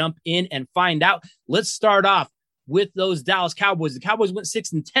going to jump in and find out. Let's start off with those Dallas Cowboys. The Cowboys went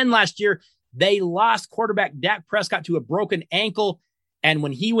 6-10 last year. They lost quarterback Dak Prescott to a broken ankle. And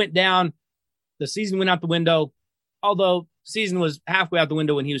when he went down, the season went out the window, although season was halfway out the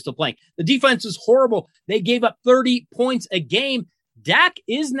window when he was still playing. The defense was horrible. They gave up 30 points a game. Dak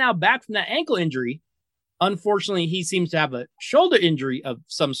is now back from that ankle injury. Unfortunately, he seems to have a shoulder injury of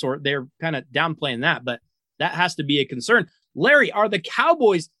some sort. They're kind of downplaying that, but that has to be a concern. Larry, are the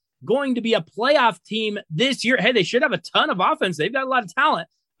Cowboys going to be a playoff team this year? Hey, they should have a ton of offense. They've got a lot of talent.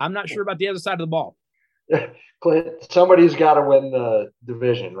 I'm not sure about the other side of the ball. Clint, somebody's got to win the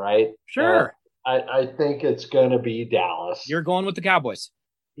division, right? Sure. I think it's going to be Dallas. You're going with the Cowboys.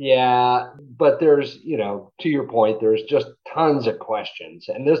 Yeah, but there's, to your point, there's just tons of questions,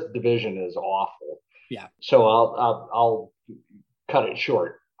 and this division is awful. Yeah. So I'll cut it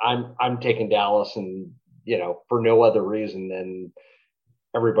short. I'm taking Dallas, and for no other reason than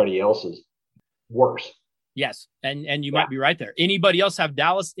everybody else is worse. Yes, and you might be right there. Anybody else have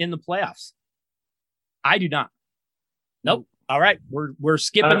Dallas in the playoffs? I do not. Nope. All right, we're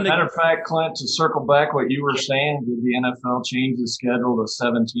skipping. Matter of fact, Clint, to circle back what you were saying, did the NFL change the schedule to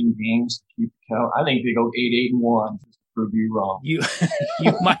 17 games to keep count? I think they go 8-1. Prove you wrong. You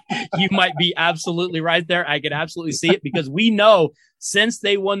might be absolutely right there. I can absolutely see it, because we know since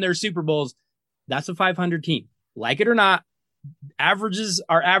they won their Super Bowls, that's a 500 team. Like it or not, averages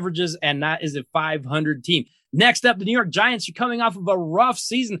are averages, and that is a 500 team. Next up, the New York Giants are coming off of a rough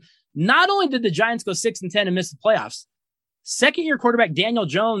season. Not only did the Giants go 6-10 and miss the playoffs, second-year quarterback Daniel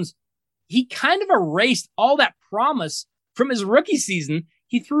Jones, he kind of erased all that promise from his rookie season.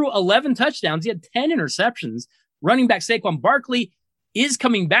 He threw 11 touchdowns. He had 10 interceptions. Running back Saquon Barkley is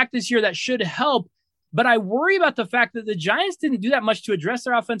coming back this year. That should help. But I worry about the fact that the Giants didn't do that much to address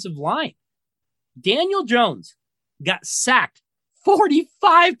their offensive line. Daniel Jones got sacked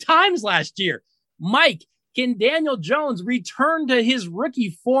 45 times last year. Mike, can Daniel Jones return to his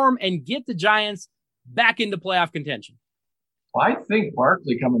rookie form and get the Giants back into playoff contention? Well, I think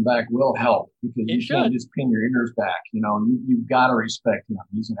Barkley coming back will help because you can't just pin your ears back. You've got to respect him.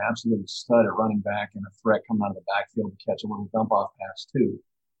 He's an absolute stud at running back and a threat coming out of the backfield to catch a little dump off pass too.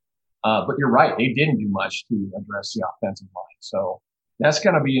 But you're right; they didn't do much to address the offensive line. So that's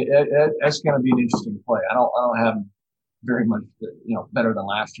going to be an interesting play. I don't have very much, better than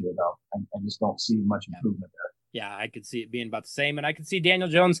last year though. I just don't see much improvement there. Yeah, I could see it being about the same, and I could see Daniel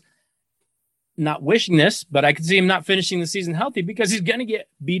Jones not wishing this, but I could see him not finishing the season healthy because he's going to get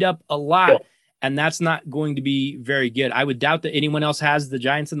beat up a lot, and that's not going to be very good. I would doubt that anyone else has the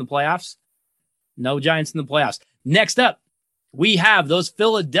Giants in the playoffs. No Giants in the playoffs. Next up, we have those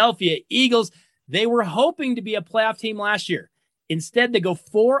Philadelphia Eagles. They were hoping to be a playoff team last year. Instead, they go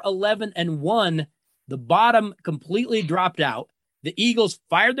 4-11-1. The bottom completely dropped out. The Eagles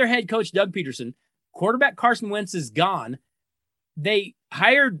fired their head coach, Doug Peterson. Quarterback Carson Wentz is gone. They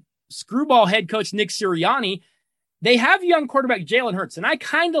hired screwball head coach Nick Sirianni. They have young quarterback Jalen Hurts, and I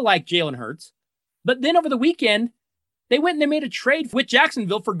kind of like Jalen Hurts. But then over the weekend, they went and they made a trade with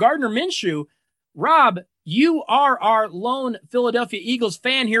Jacksonville for Gardner Minshew. Rob, you are our lone Philadelphia Eagles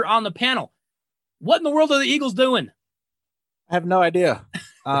fan here on the panel. What in the world are the Eagles doing? I have no idea.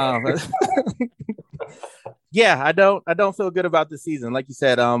 Yeah, I don't feel good about this season. Like you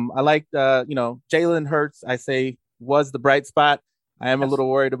said, I liked, Jalen Hurts, I say, was the bright spot. I am a little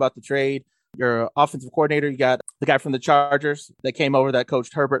worried about the trade. Your offensive coordinator, you got the guy from the Chargers that came over that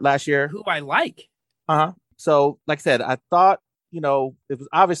coached Herbert last year. Who I like. So, like I said, I thought, it was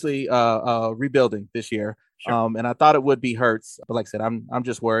obviously rebuilding this year. Sure. And I thought it would be Hurts. But like I said, I'm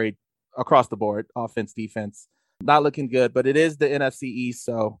just worried across the board, offense, defense. Not looking good, but it is the NFC East,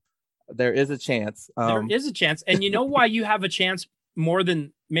 so there is a chance. There is a chance. And you know why you have a chance more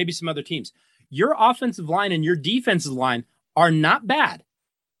than maybe some other teams? Your offensive line and your defensive line are not bad.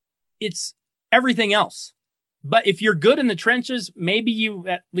 It's everything else. But if you're good in the trenches, maybe you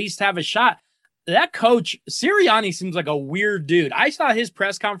at least have a shot. That coach, Sirianni, seems like a weird dude. I saw his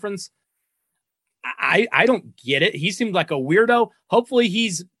press conference. I don't get it. He seemed like a weirdo. Hopefully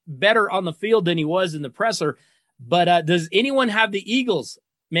he's better on the field than he was in the presser. But does anyone have the Eagles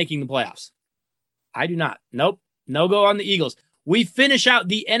making the playoffs? I do not. Nope. No go on the Eagles. We finish out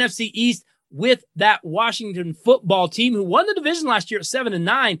the NFC East with that Washington football team who won the division last year at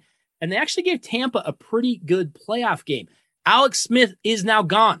 7-9, and they actually gave Tampa a pretty good playoff game. Alex Smith is now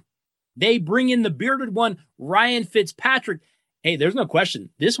gone. They bring in the bearded one, Ryan Fitzpatrick. Hey, there's no question.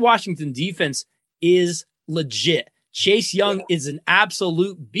 This Washington defense is legit. Chase Young is an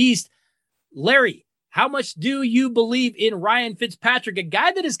absolute beast. Larry, how much do you believe in Ryan Fitzpatrick, a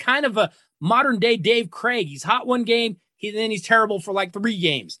guy that is kind of a modern-day Dave Craig? He's hot one game, then he's terrible for like 3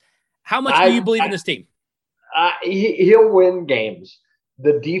 games. How much do you believe in this team? He'll win games.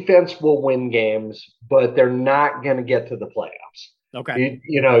 The defense will win games, but they're not going to get to the playoffs. Okay.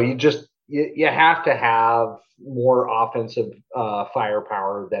 You have to have more offensive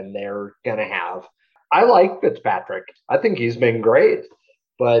firepower than they're going to have. I like Fitzpatrick. I think he's been great,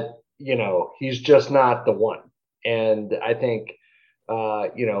 but he's just not the one. And I think,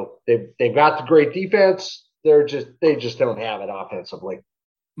 they've got the great defense. They just don't have it offensively.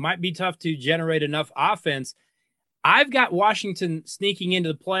 Might be tough to generate enough offense. I've got Washington sneaking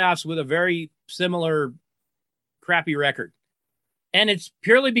into the playoffs with a very similar crappy record. And it's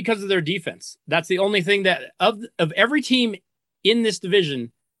purely because of their defense. That's the only thing that of every team in this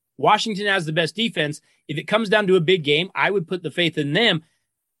division, Washington has the best defense. If it comes down to a big game, I would put the faith in them.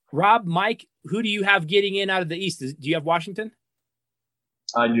 Rob, Mike, who do you have getting in out of the East? Do you have Washington?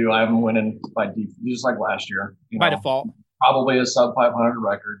 I do. I have them winning by default, just like last year. By default. Probably a sub 500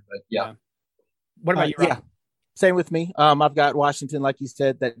 record, but yeah. What about you, Rob? Yeah, same with me. I've got Washington, like you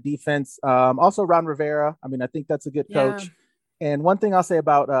said, that defense. Also, Ron Rivera. I mean, I think that's a good coach. And one thing I'll say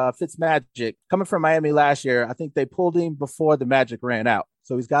about Fitzmagic, coming from Miami last year, I think they pulled him before the magic ran out.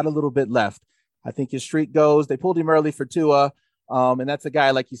 So he's got a little bit left. I think his streak goes. They pulled him early for Tua. And that's a guy,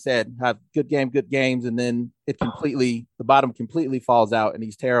 like you said, have good games, and then the bottom completely falls out and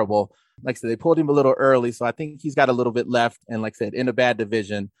he's terrible. Like I said, they pulled him a little early. So I think he's got a little bit left. And like I said, in a bad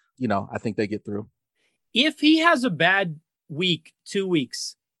division, I think they get through. If he has a bad week, 2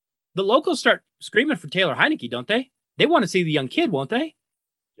 weeks, the locals start screaming for Taylor Heineke, don't they? They want to see the young kid, won't they?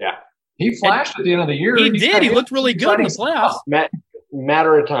 Yeah. He flashed at the end of the year. He did. He looked really good in the playoffs.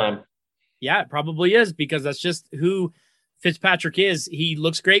 Matter of time. Yeah, it probably is, because that's just who Fitzpatrick is. He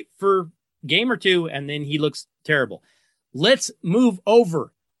looks great for a game or two, and then he looks terrible. Let's move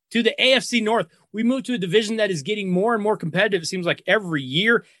over to the AFC North. We moved to a division that is getting more and more competitive, it seems like, every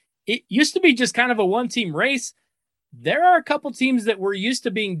year. It used to be just kind of a one-team race. There are a couple teams that were used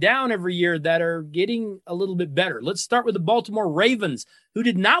to being down every year that are getting a little bit better. Let's start with the Baltimore Ravens, who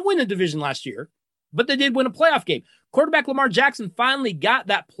did not win a division last year, but they did win a playoff game. Quarterback Lamar Jackson finally got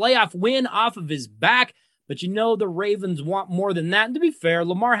that playoff win off of his back, but the Ravens want more than that. And to be fair,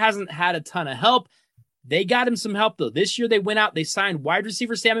 Lamar hasn't had a ton of help. They got him some help, though. This year they went out, they signed wide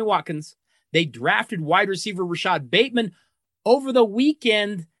receiver Sammy Watkins. They drafted wide receiver Rashad Bateman. Over the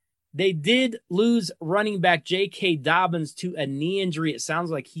weekend, they did lose running back J.K. Dobbins to a knee injury. It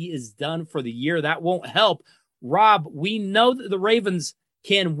sounds like he is done for the year. That won't help. Rob, we know that the Ravens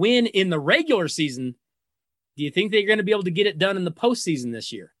can win in the regular season. Do you think they're going to be able to get it done in the postseason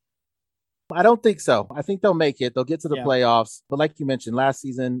this year? I don't think so. I think they'll make it. They'll get to the playoffs. But like you mentioned, last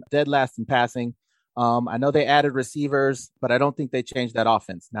season, dead last in passing. I know they added receivers, but I don't think they changed that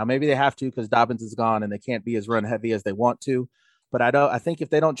offense. Now, maybe they have to because Dobbins is gone and they can't be as run heavy as they want to. But I think if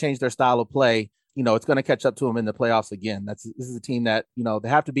they don't change their style of play, it's going to catch up to them in the playoffs again. This is a team that, they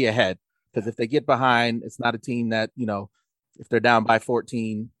have to be ahead, because if they get behind, it's not a team that, if they're down by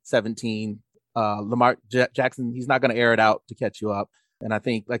 14, 17, Lamar Jackson, he's not going to air it out to catch you up. And I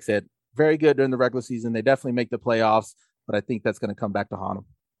think, like I said, very good during the regular season. They definitely make the playoffs, but I think that's going to come back to haunt them.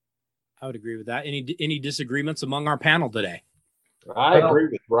 I would agree with that. Any disagreements among our panel today? I agree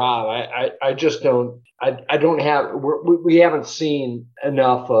with Rob. I just don't. I don't have. We haven't seen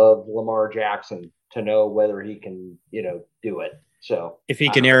enough of Lamar Jackson to know whether he can, do it. So if he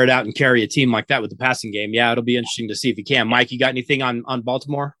can air it out and carry a team like that with the passing game, yeah, it'll be interesting to see if he can. Mike, you got anything on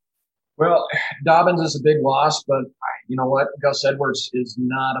Baltimore? Well, Dobbins is a big loss, but you know what? Gus Edwards is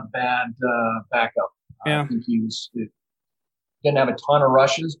not a bad backup. Yeah. I think didn't have a ton of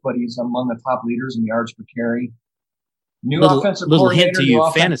rushes, but he's among the top leaders in yards per carry. Offensive little coordinator, hint to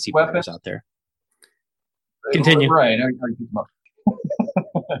you fantasy players out there. Continue. Right.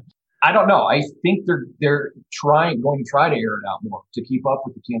 I don't know. I think they're going to try to air it out more to keep up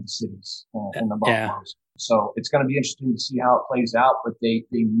with the Kansas Cities and the Buffaloes. So it's going to be interesting to see how it plays out, but they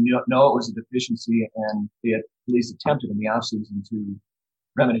know it was a deficiency, and they at least attempted in the offseason to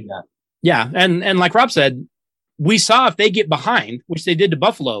remedy that. Yeah. And like Rob said, we saw if they get behind, which they did to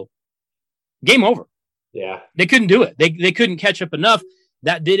Buffalo, game over. Yeah. They couldn't do it. They couldn't catch up enough.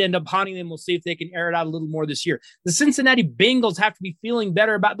 That did end up haunting them. We'll see if they can air it out a little more this year. The Cincinnati Bengals have to be feeling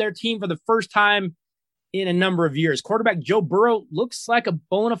better about their team for the first time in a number of years. Quarterback Joe Burrow looks like a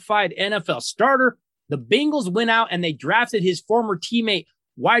bona fide NFL starter. The Bengals went out and they drafted his former teammate,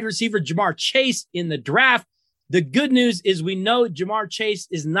 wide receiver Jamar Chase, in the draft. The good news is we know Jamar Chase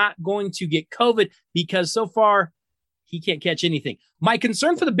is not going to get COVID because so far he can't catch anything. My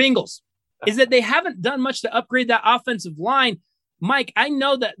concern for the Bengals is that they haven't done much to upgrade that offensive line. Mike, I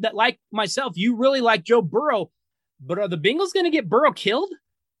know that like myself, you really like Joe Burrow, but are the Bengals going to get Burrow killed?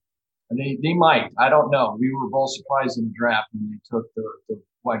 They might. I don't know. We were both surprised in the draft when they took the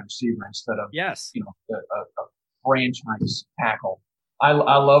wide receiver instead of a franchise tackle. I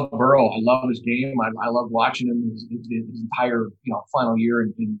love Burrow. I love his game. I love watching him his entire final year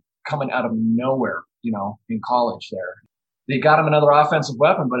and coming out of nowhere in college there. They got him another offensive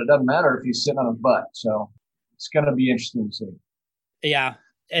weapon, but it doesn't matter if he's sitting on his butt. So it's going to be interesting to see. Yeah,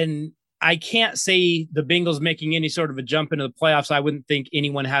 and I can't say the Bengals making any sort of a jump into the playoffs. I wouldn't think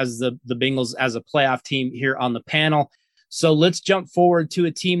anyone has the Bengals as a playoff team here on the panel. So let's jump forward to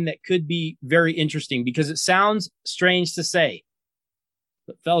a team that could be very interesting, because it sounds strange to say,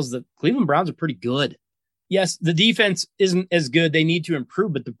 but fellas, the Cleveland Browns are pretty good. Yes, the defense isn't as good. They need to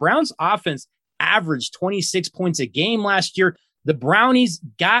improve, but the Browns offense averaged 26 points a game last year. The Brownies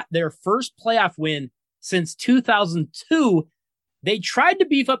got their first playoff win since 2002. They tried to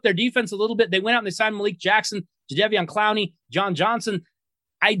beef up their defense a little bit. They went out and they signed Malik Jackson, Jadeveon Clowney, John Johnson.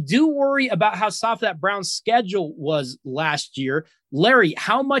 I do worry about how soft that Browns schedule was last year. Larry,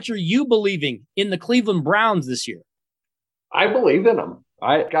 how much are you believing in the Cleveland Browns this year? I believe in them.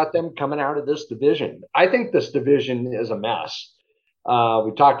 I got them coming out of this division. I think this division is a mess.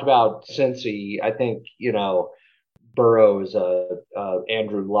 We talked about Cincy. I think, Burrow is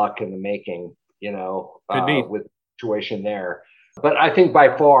Andrew Luck in the making, Could be. with the situation there. But I think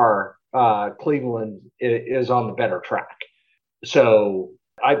by far Cleveland is on the better track. So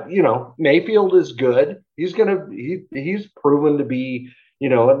Mayfield is good. He's proven to be,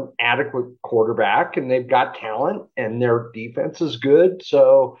 an adequate quarterback, and they've got talent and their defense is good.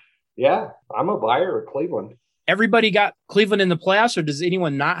 So Yeah, I'm a buyer of Cleveland. Everybody got Cleveland in the playoffs, or does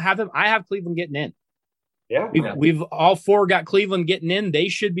anyone not have them? I have Cleveland getting in. Yeah. We've all four got Cleveland getting in. They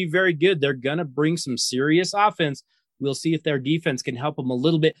should be very good. They're going to bring some serious offense. We'll see if their defense can help them a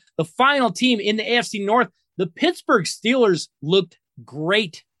little bit. The final team in the AFC North, the Pittsburgh Steelers, looked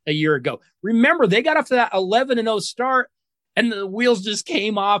great a year ago. Remember, they got off to that 11-0 start, and the wheels just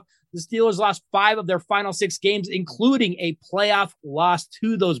came off. The Steelers lost 5 of their final 6 games, including a playoff loss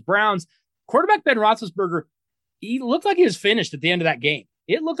to those Browns. Quarterback Ben Roethlisberger, he looked like he was finished at the end of that game.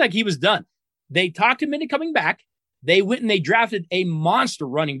 It looked like he was done. They talked him into coming back. They went and they drafted a monster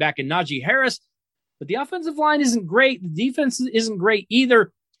running back in Najee Harris, but the offensive line isn't great. The defense isn't great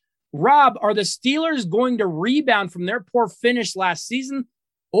either. Rob, are the Steelers going to rebound from their poor finish last season,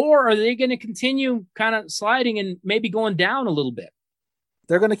 or are they going to continue kind of sliding and maybe going down a little bit?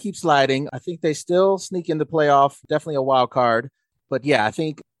 They're going to keep sliding. I think they still sneak in the playoff, definitely a wild card. But yeah, I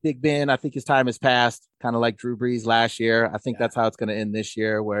think Big Ben, I think his time has passed, kind of like Drew Brees last year. I think that's how it's going to end this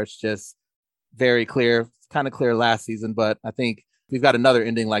year, where it's just very clear. It's kind of clear last season, but I think we've got another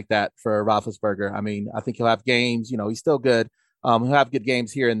ending like that for Roethlisberger. I mean, I think he'll have games, he's still good. He'll have good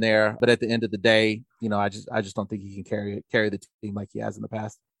games here and there, but at the end of the day, I just don't think he can carry the team like he has in the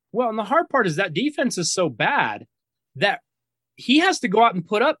past. Well, and the hard part is that defense is so bad that he has to go out and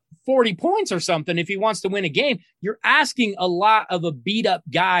put up 40 points or something if he wants to win a game. You're asking a lot of a beat up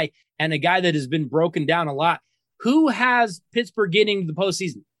guy and a guy that has been broken down a lot. Who has Pittsburgh getting to the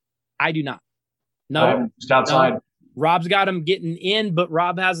postseason? I do not. No, just outside. No. Rob's got them getting in, but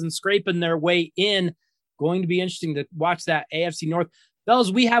Rob has them scraping their way in. Going to be interesting to watch that AFC North. Fellas,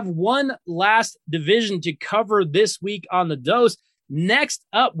 we have one last division to cover this week on the Dose. Next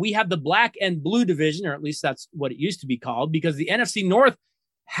up, we have the black and blue division, or at least that's what it used to be called, because the NFC North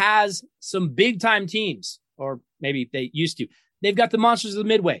has some big-time teams, or maybe they used to. They've got the Monsters of the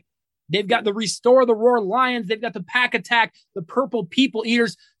Midway. They've got the Restore the Roar Lions. They've got the Pack Attack, the Purple People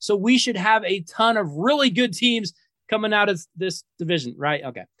Eaters. So we should have a ton of really good teams coming out of this division, right?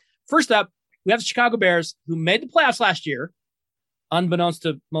 Okay. First up, we have the Chicago Bears, who made the playoffs last year, unbeknownst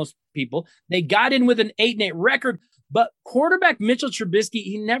to most people. They got in with an 8-8 record, but quarterback Mitchell Trubisky,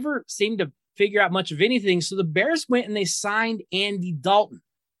 he never seemed to figure out much of anything. So the Bears went and they signed Andy Dalton.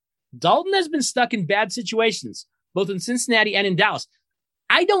 Dalton has been stuck in bad situations, both in Cincinnati and in Dallas.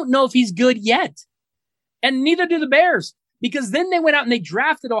 I don't know if he's good yet. And neither do the Bears, because then they went out and they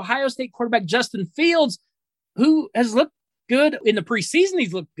drafted Ohio State quarterback Justin Fields, who has looked good in the preseason.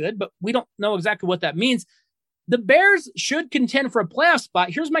 He's looked good, but we don't know exactly what that means. The Bears should contend for a playoff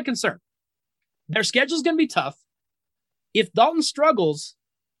spot. Here's my concern. Their schedule is going to be tough. If Dalton struggles,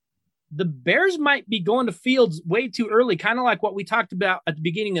 the Bears might be going to Fields way too early, kind of like what we talked about at the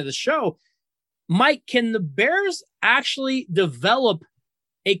beginning of the show. Mike, can the Bears actually develop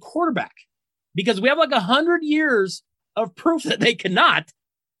a quarterback? Because we have like 100 years of proof that they cannot.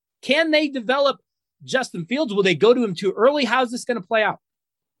 Can they develop Justin Fields? Will they go to him too early? How's this going to play out?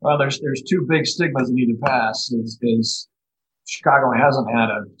 Well, there's 2 big stigmas that need to pass. Is Chicago hasn't had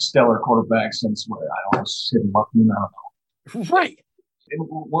a stellar quarterback since I don't know. Right.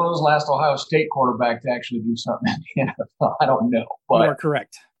 One of those last Ohio State quarterback to actually do something in the NFL, I don't know. But you are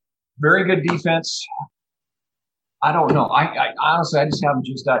correct. Very good defense. I don't know. I honestly, I just have them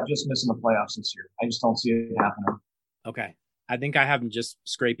just missing the playoffs this year. I just don't see it happening. Okay. I think I have them just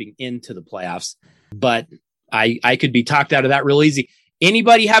scraping into the playoffs, but I could be talked out of that real easy.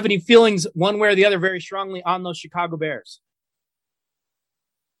 Anybody have any feelings one way or the other very strongly on those Chicago Bears?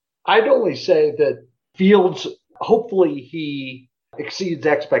 I'd only say that Fields, hopefully he exceeds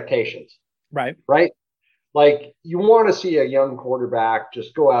expectations. Right. Right. Like, you want to see a young quarterback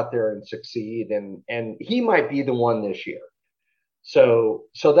just go out there and succeed, and he might be the one this year. So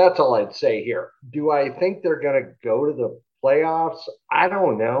that's all I'd say here. Do I think they're going to go to the playoffs? I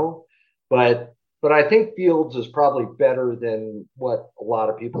don't know, but I think Fields is probably better than what a lot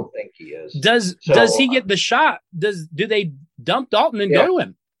of people think he is. Does he get the shot? Do they dump Dalton and go to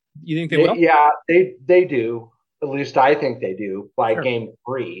him? You think they will? Yeah, they do. At least I think they do by game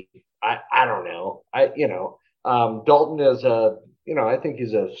 3. I don't know. Dalton is I think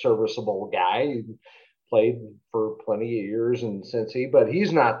he's a serviceable guy. He played for plenty of years in Cincy, but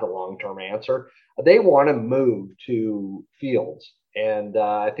he's not the long-term answer. They want to move to Fields, and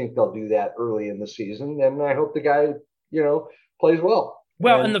I think they'll do that early in the season. And I hope the guy, plays well.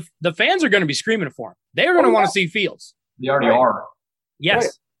 Well, and the fans are going to be screaming for him. They're going to want to see Fields. They already are. Yes,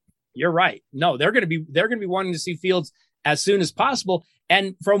 right. You're right. No, they're going to be wanting to see Fields as soon as possible.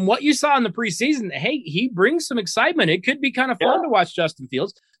 And from what you saw in the preseason, hey, he brings some excitement. It could be kind of fun to watch Justin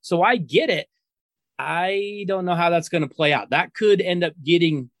Fields. So I get it. I don't know how that's going to play out. That could end up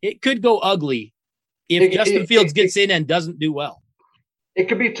it could go ugly if Justin Fields gets in and doesn't do well. It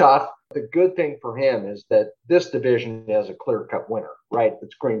could be tough. The good thing for him is that this division has a clear-cut winner, right?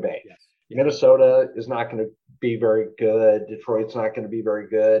 It's Green Bay. Yes. Minnesota is not going to be very good. Detroit's not going to be very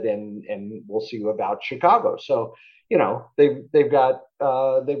good, and we'll see about Chicago. So, they've got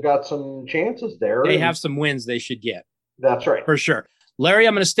some chances there. They have some wins they should get. That's right. For sure. Larry,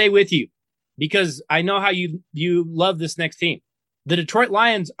 I'm going to stay with you because I know how you love this next team. The Detroit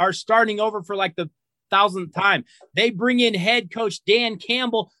Lions are starting over for like the 1,000th time. They bring in head coach Dan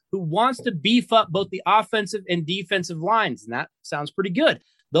Campbell, who wants to beef up both the offensive and defensive lines, and that sounds pretty good.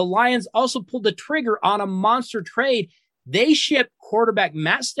 The Lions also pulled the trigger on a monster trade. They ship quarterback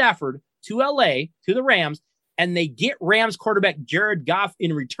Matt Stafford to LA, to the Rams, and they get Rams quarterback Jared Goff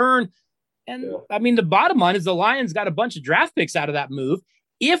in return. And I mean, the bottom line is the Lions got a bunch of draft picks out of that move.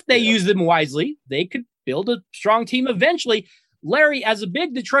 If they use them wisely, they could build a strong team eventually. Larry, as a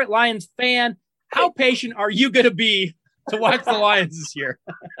big Detroit Lions fan, how patient are you going to be to watch the Lions this year?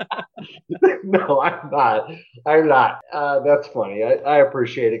 No, I'm not. That's funny. I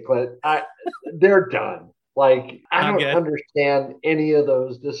appreciate it, Clint. They're done. Like, I don't understand any of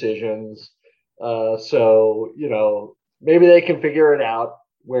those decisions. So, maybe they can figure it out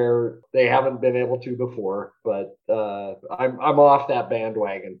where they haven't been able to before, but I'm off that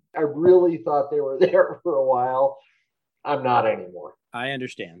bandwagon. I really thought they were there for a while. I'm not anymore. I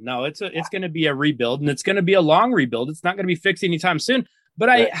understand. No, it's going to be a rebuild, and it's going to be a long rebuild. It's not going to be fixed anytime soon. But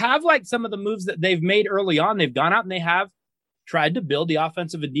I have liked some of the moves that they've made early on. They've gone out and they have tried to build the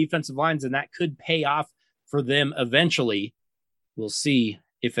offensive and defensive lines, and that could pay off for them eventually. We'll see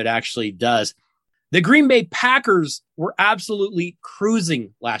if it actually does. The Green Bay Packers were absolutely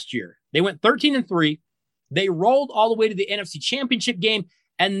cruising last year. They went 13-3. They rolled all the way to the NFC Championship game,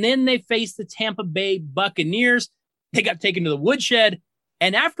 and then they faced the Tampa Bay Buccaneers. They got taken to the woodshed,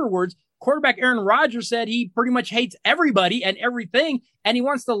 and afterwards, quarterback Aaron Rodgers said he pretty much hates everybody and everything, and he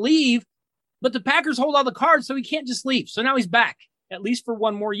wants to leave, but the Packers hold all the cards, so he can't just leave. So now he's back, at least for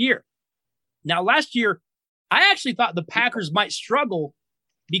one more year. Now, last year, I actually thought the Packers might struggle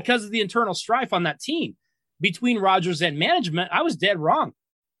because of the internal strife on that team between Rodgers and management. I was dead wrong.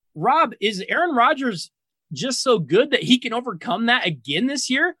 Rob, is Aaron Rodgers just so good that he can overcome that again this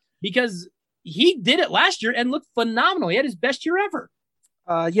year? Because he did it last year and looked phenomenal. He had his best year ever.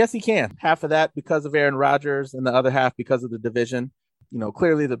 Yes, he can. Half of that because of Aaron Rodgers and the other half because of the division.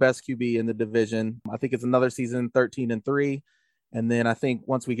 Clearly the best QB in the division. I think it's another season, 13-3. And then I think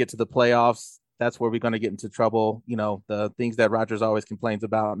once we get to the playoffs, that's where we're going to get into trouble. The things that Rodgers always complains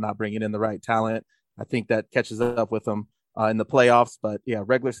about, not bringing in the right talent. I think that catches up with him in the playoffs. But yeah,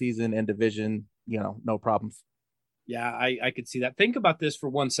 regular season and division, no problems. Yeah, I could see that. Think about this for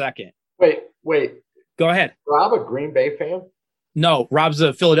 1 second. Wait. Go ahead. Rob, a Green Bay fan? No, Rob's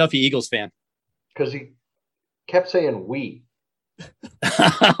a Philadelphia Eagles fan. Because he kept saying we.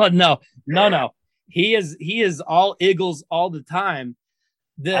 No. He is all Eagles all the time.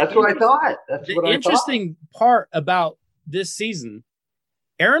 That's what I thought. The interesting part about this season,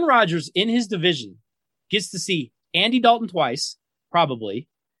 Aaron Rodgers in his division gets to see Andy Dalton twice, probably,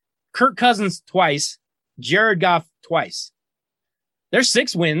 Kirk Cousins twice, Jared Goff twice. There's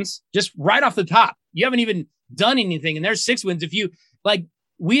 6 wins just right off the top. You haven't even done anything, and there's 6 wins. If you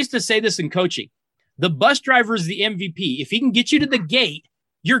we used to say this in coaching, the bus driver is the MVP. If he can get you to the gate,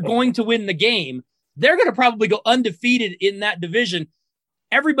 you're going to win the game. They're going to probably go undefeated in that division.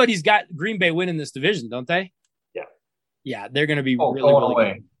 Everybody's got Green Bay winning this division, don't they? Yeah. Yeah, they're going to be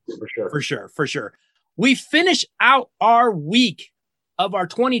really good. For sure. We finish out our week of our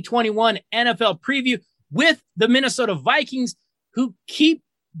 2021 NFL preview with the Minnesota Vikings, who keep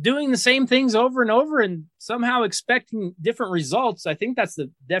doing the same things over and over and somehow expecting different results. I think that's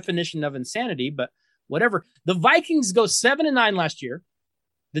the definition of insanity, but whatever. The Vikings go 7-9 last year.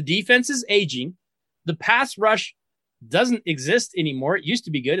 The defense is aging. The pass rush doesn't exist anymore. It used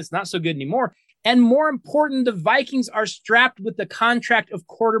to be good. It's not so good anymore. And more important, the Vikings are strapped with the contract of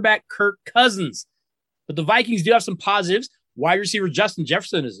quarterback Kirk Cousins. But the Vikings do have some positives. Wide receiver Justin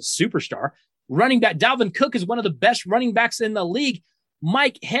Jefferson is a superstar. Running back Dalvin Cook is one of the best running backs in the league.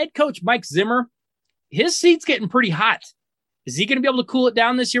 Head coach Mike Zimmer, his seat's getting pretty hot. Is he going to be able to cool it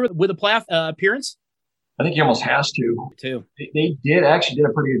down this year with a playoff appearance? I think he almost has to. Too. They did a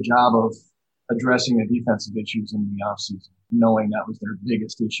pretty good job of addressing the defensive issues in the offseason, knowing that was their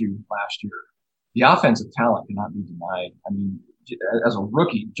biggest issue last year. The offensive talent cannot be denied. I mean, as a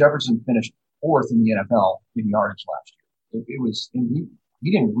rookie, Jefferson finished 4th in the NFL in yardage last year.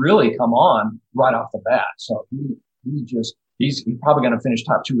 He didn't really come on right off the bat. So he he's probably going to finish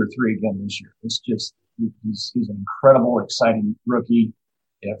top 2 or 3 again this year. It's just, he's an incredible, exciting rookie.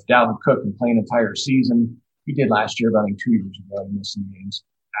 If Dalvin Cook can play an entire season, he did last year, about 2 years ago, he missed some games.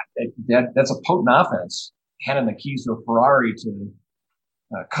 That's a potent offense. Handing the keys to a Ferrari to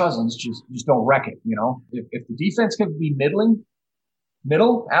Cousins, just don't wreck it. If the defense can be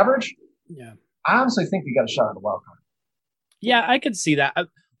middle average, yeah, I honestly think they got a shot at the wild card. Yeah, I could see that.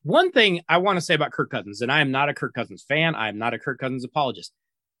 One thing I want to say about Kirk Cousins, and I am not a Kirk Cousins fan. I am not a Kirk Cousins apologist.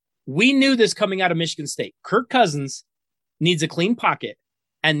 We knew this coming out of Michigan State. Kirk Cousins needs a clean pocket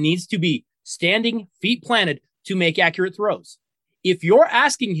and needs to be standing, feet planted to make accurate throws. If you're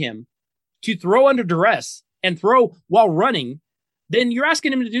asking him to throw under duress and throw while running, then you're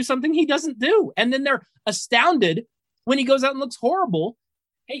asking him to do something he doesn't do. And then they're astounded when he goes out and looks horrible.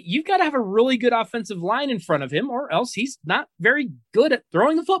 Hey, you've got to have a really good offensive line in front of him, or else he's not very good at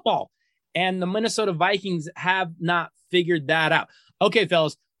throwing the football. And the Minnesota Vikings have not figured that out. Okay,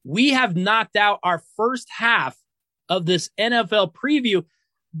 fellas, we have knocked out our first half of this NFL preview,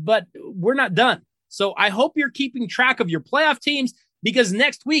 but we're not done. So I hope you're keeping track of your playoff teams, because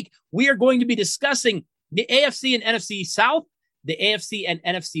next week we are going to be discussing the AFC and NFC South, the AFC and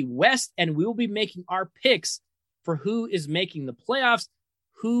NFC West, and we will be making our picks for who is making the playoffs,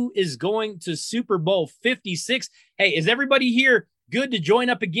 who is going to Super Bowl 56. Hey, is everybody here good to join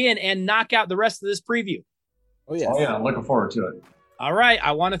up again and knock out the rest of this preview? Oh, yeah. Oh, yeah. I'm looking forward to it. All right.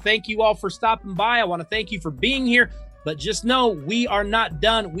 I want to thank you all for stopping by. I want to thank you for being here. But just know we are not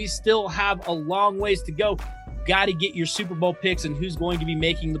done. We still have a long ways to go. Got to get your Super Bowl picks and who's going to be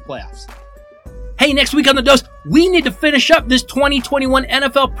making the playoffs. Hey, next week on The Dose, we need to finish up this 2021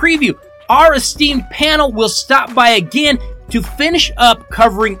 NFL preview. Our esteemed panel will stop by again to finish up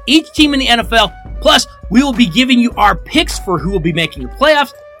covering each team in the NFL. Plus, we will be giving you our picks for who will be making the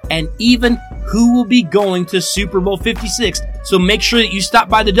playoffs and even who will be going to Super Bowl 56. So make sure that you stop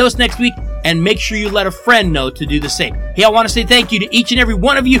by The Dose next week and make sure you let a friend know to do the same. Hey, I want to say thank you to each and every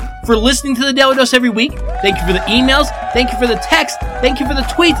one of you for listening to the Daily Dose every week. Thank you for the emails. Thank you for the text. Thank you for the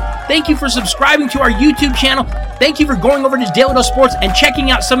tweets. Thank you for subscribing to our YouTube channel. Thank you for going over to Daily Dose Sports and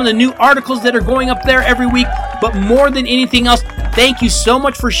checking out some of the new articles that are going up there every week. But more than anything else, thank you so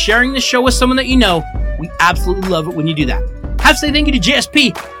much for sharing the show with someone that you know. We absolutely love it when you do that. Have to say thank you to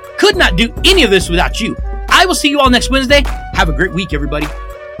JSP. Could not do any of this without you. I will see you all next Wednesday. Have a great week, everybody.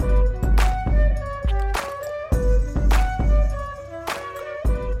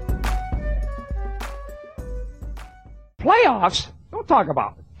 Playoffs? Don't talk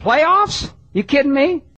about it. Playoffs? You kidding me?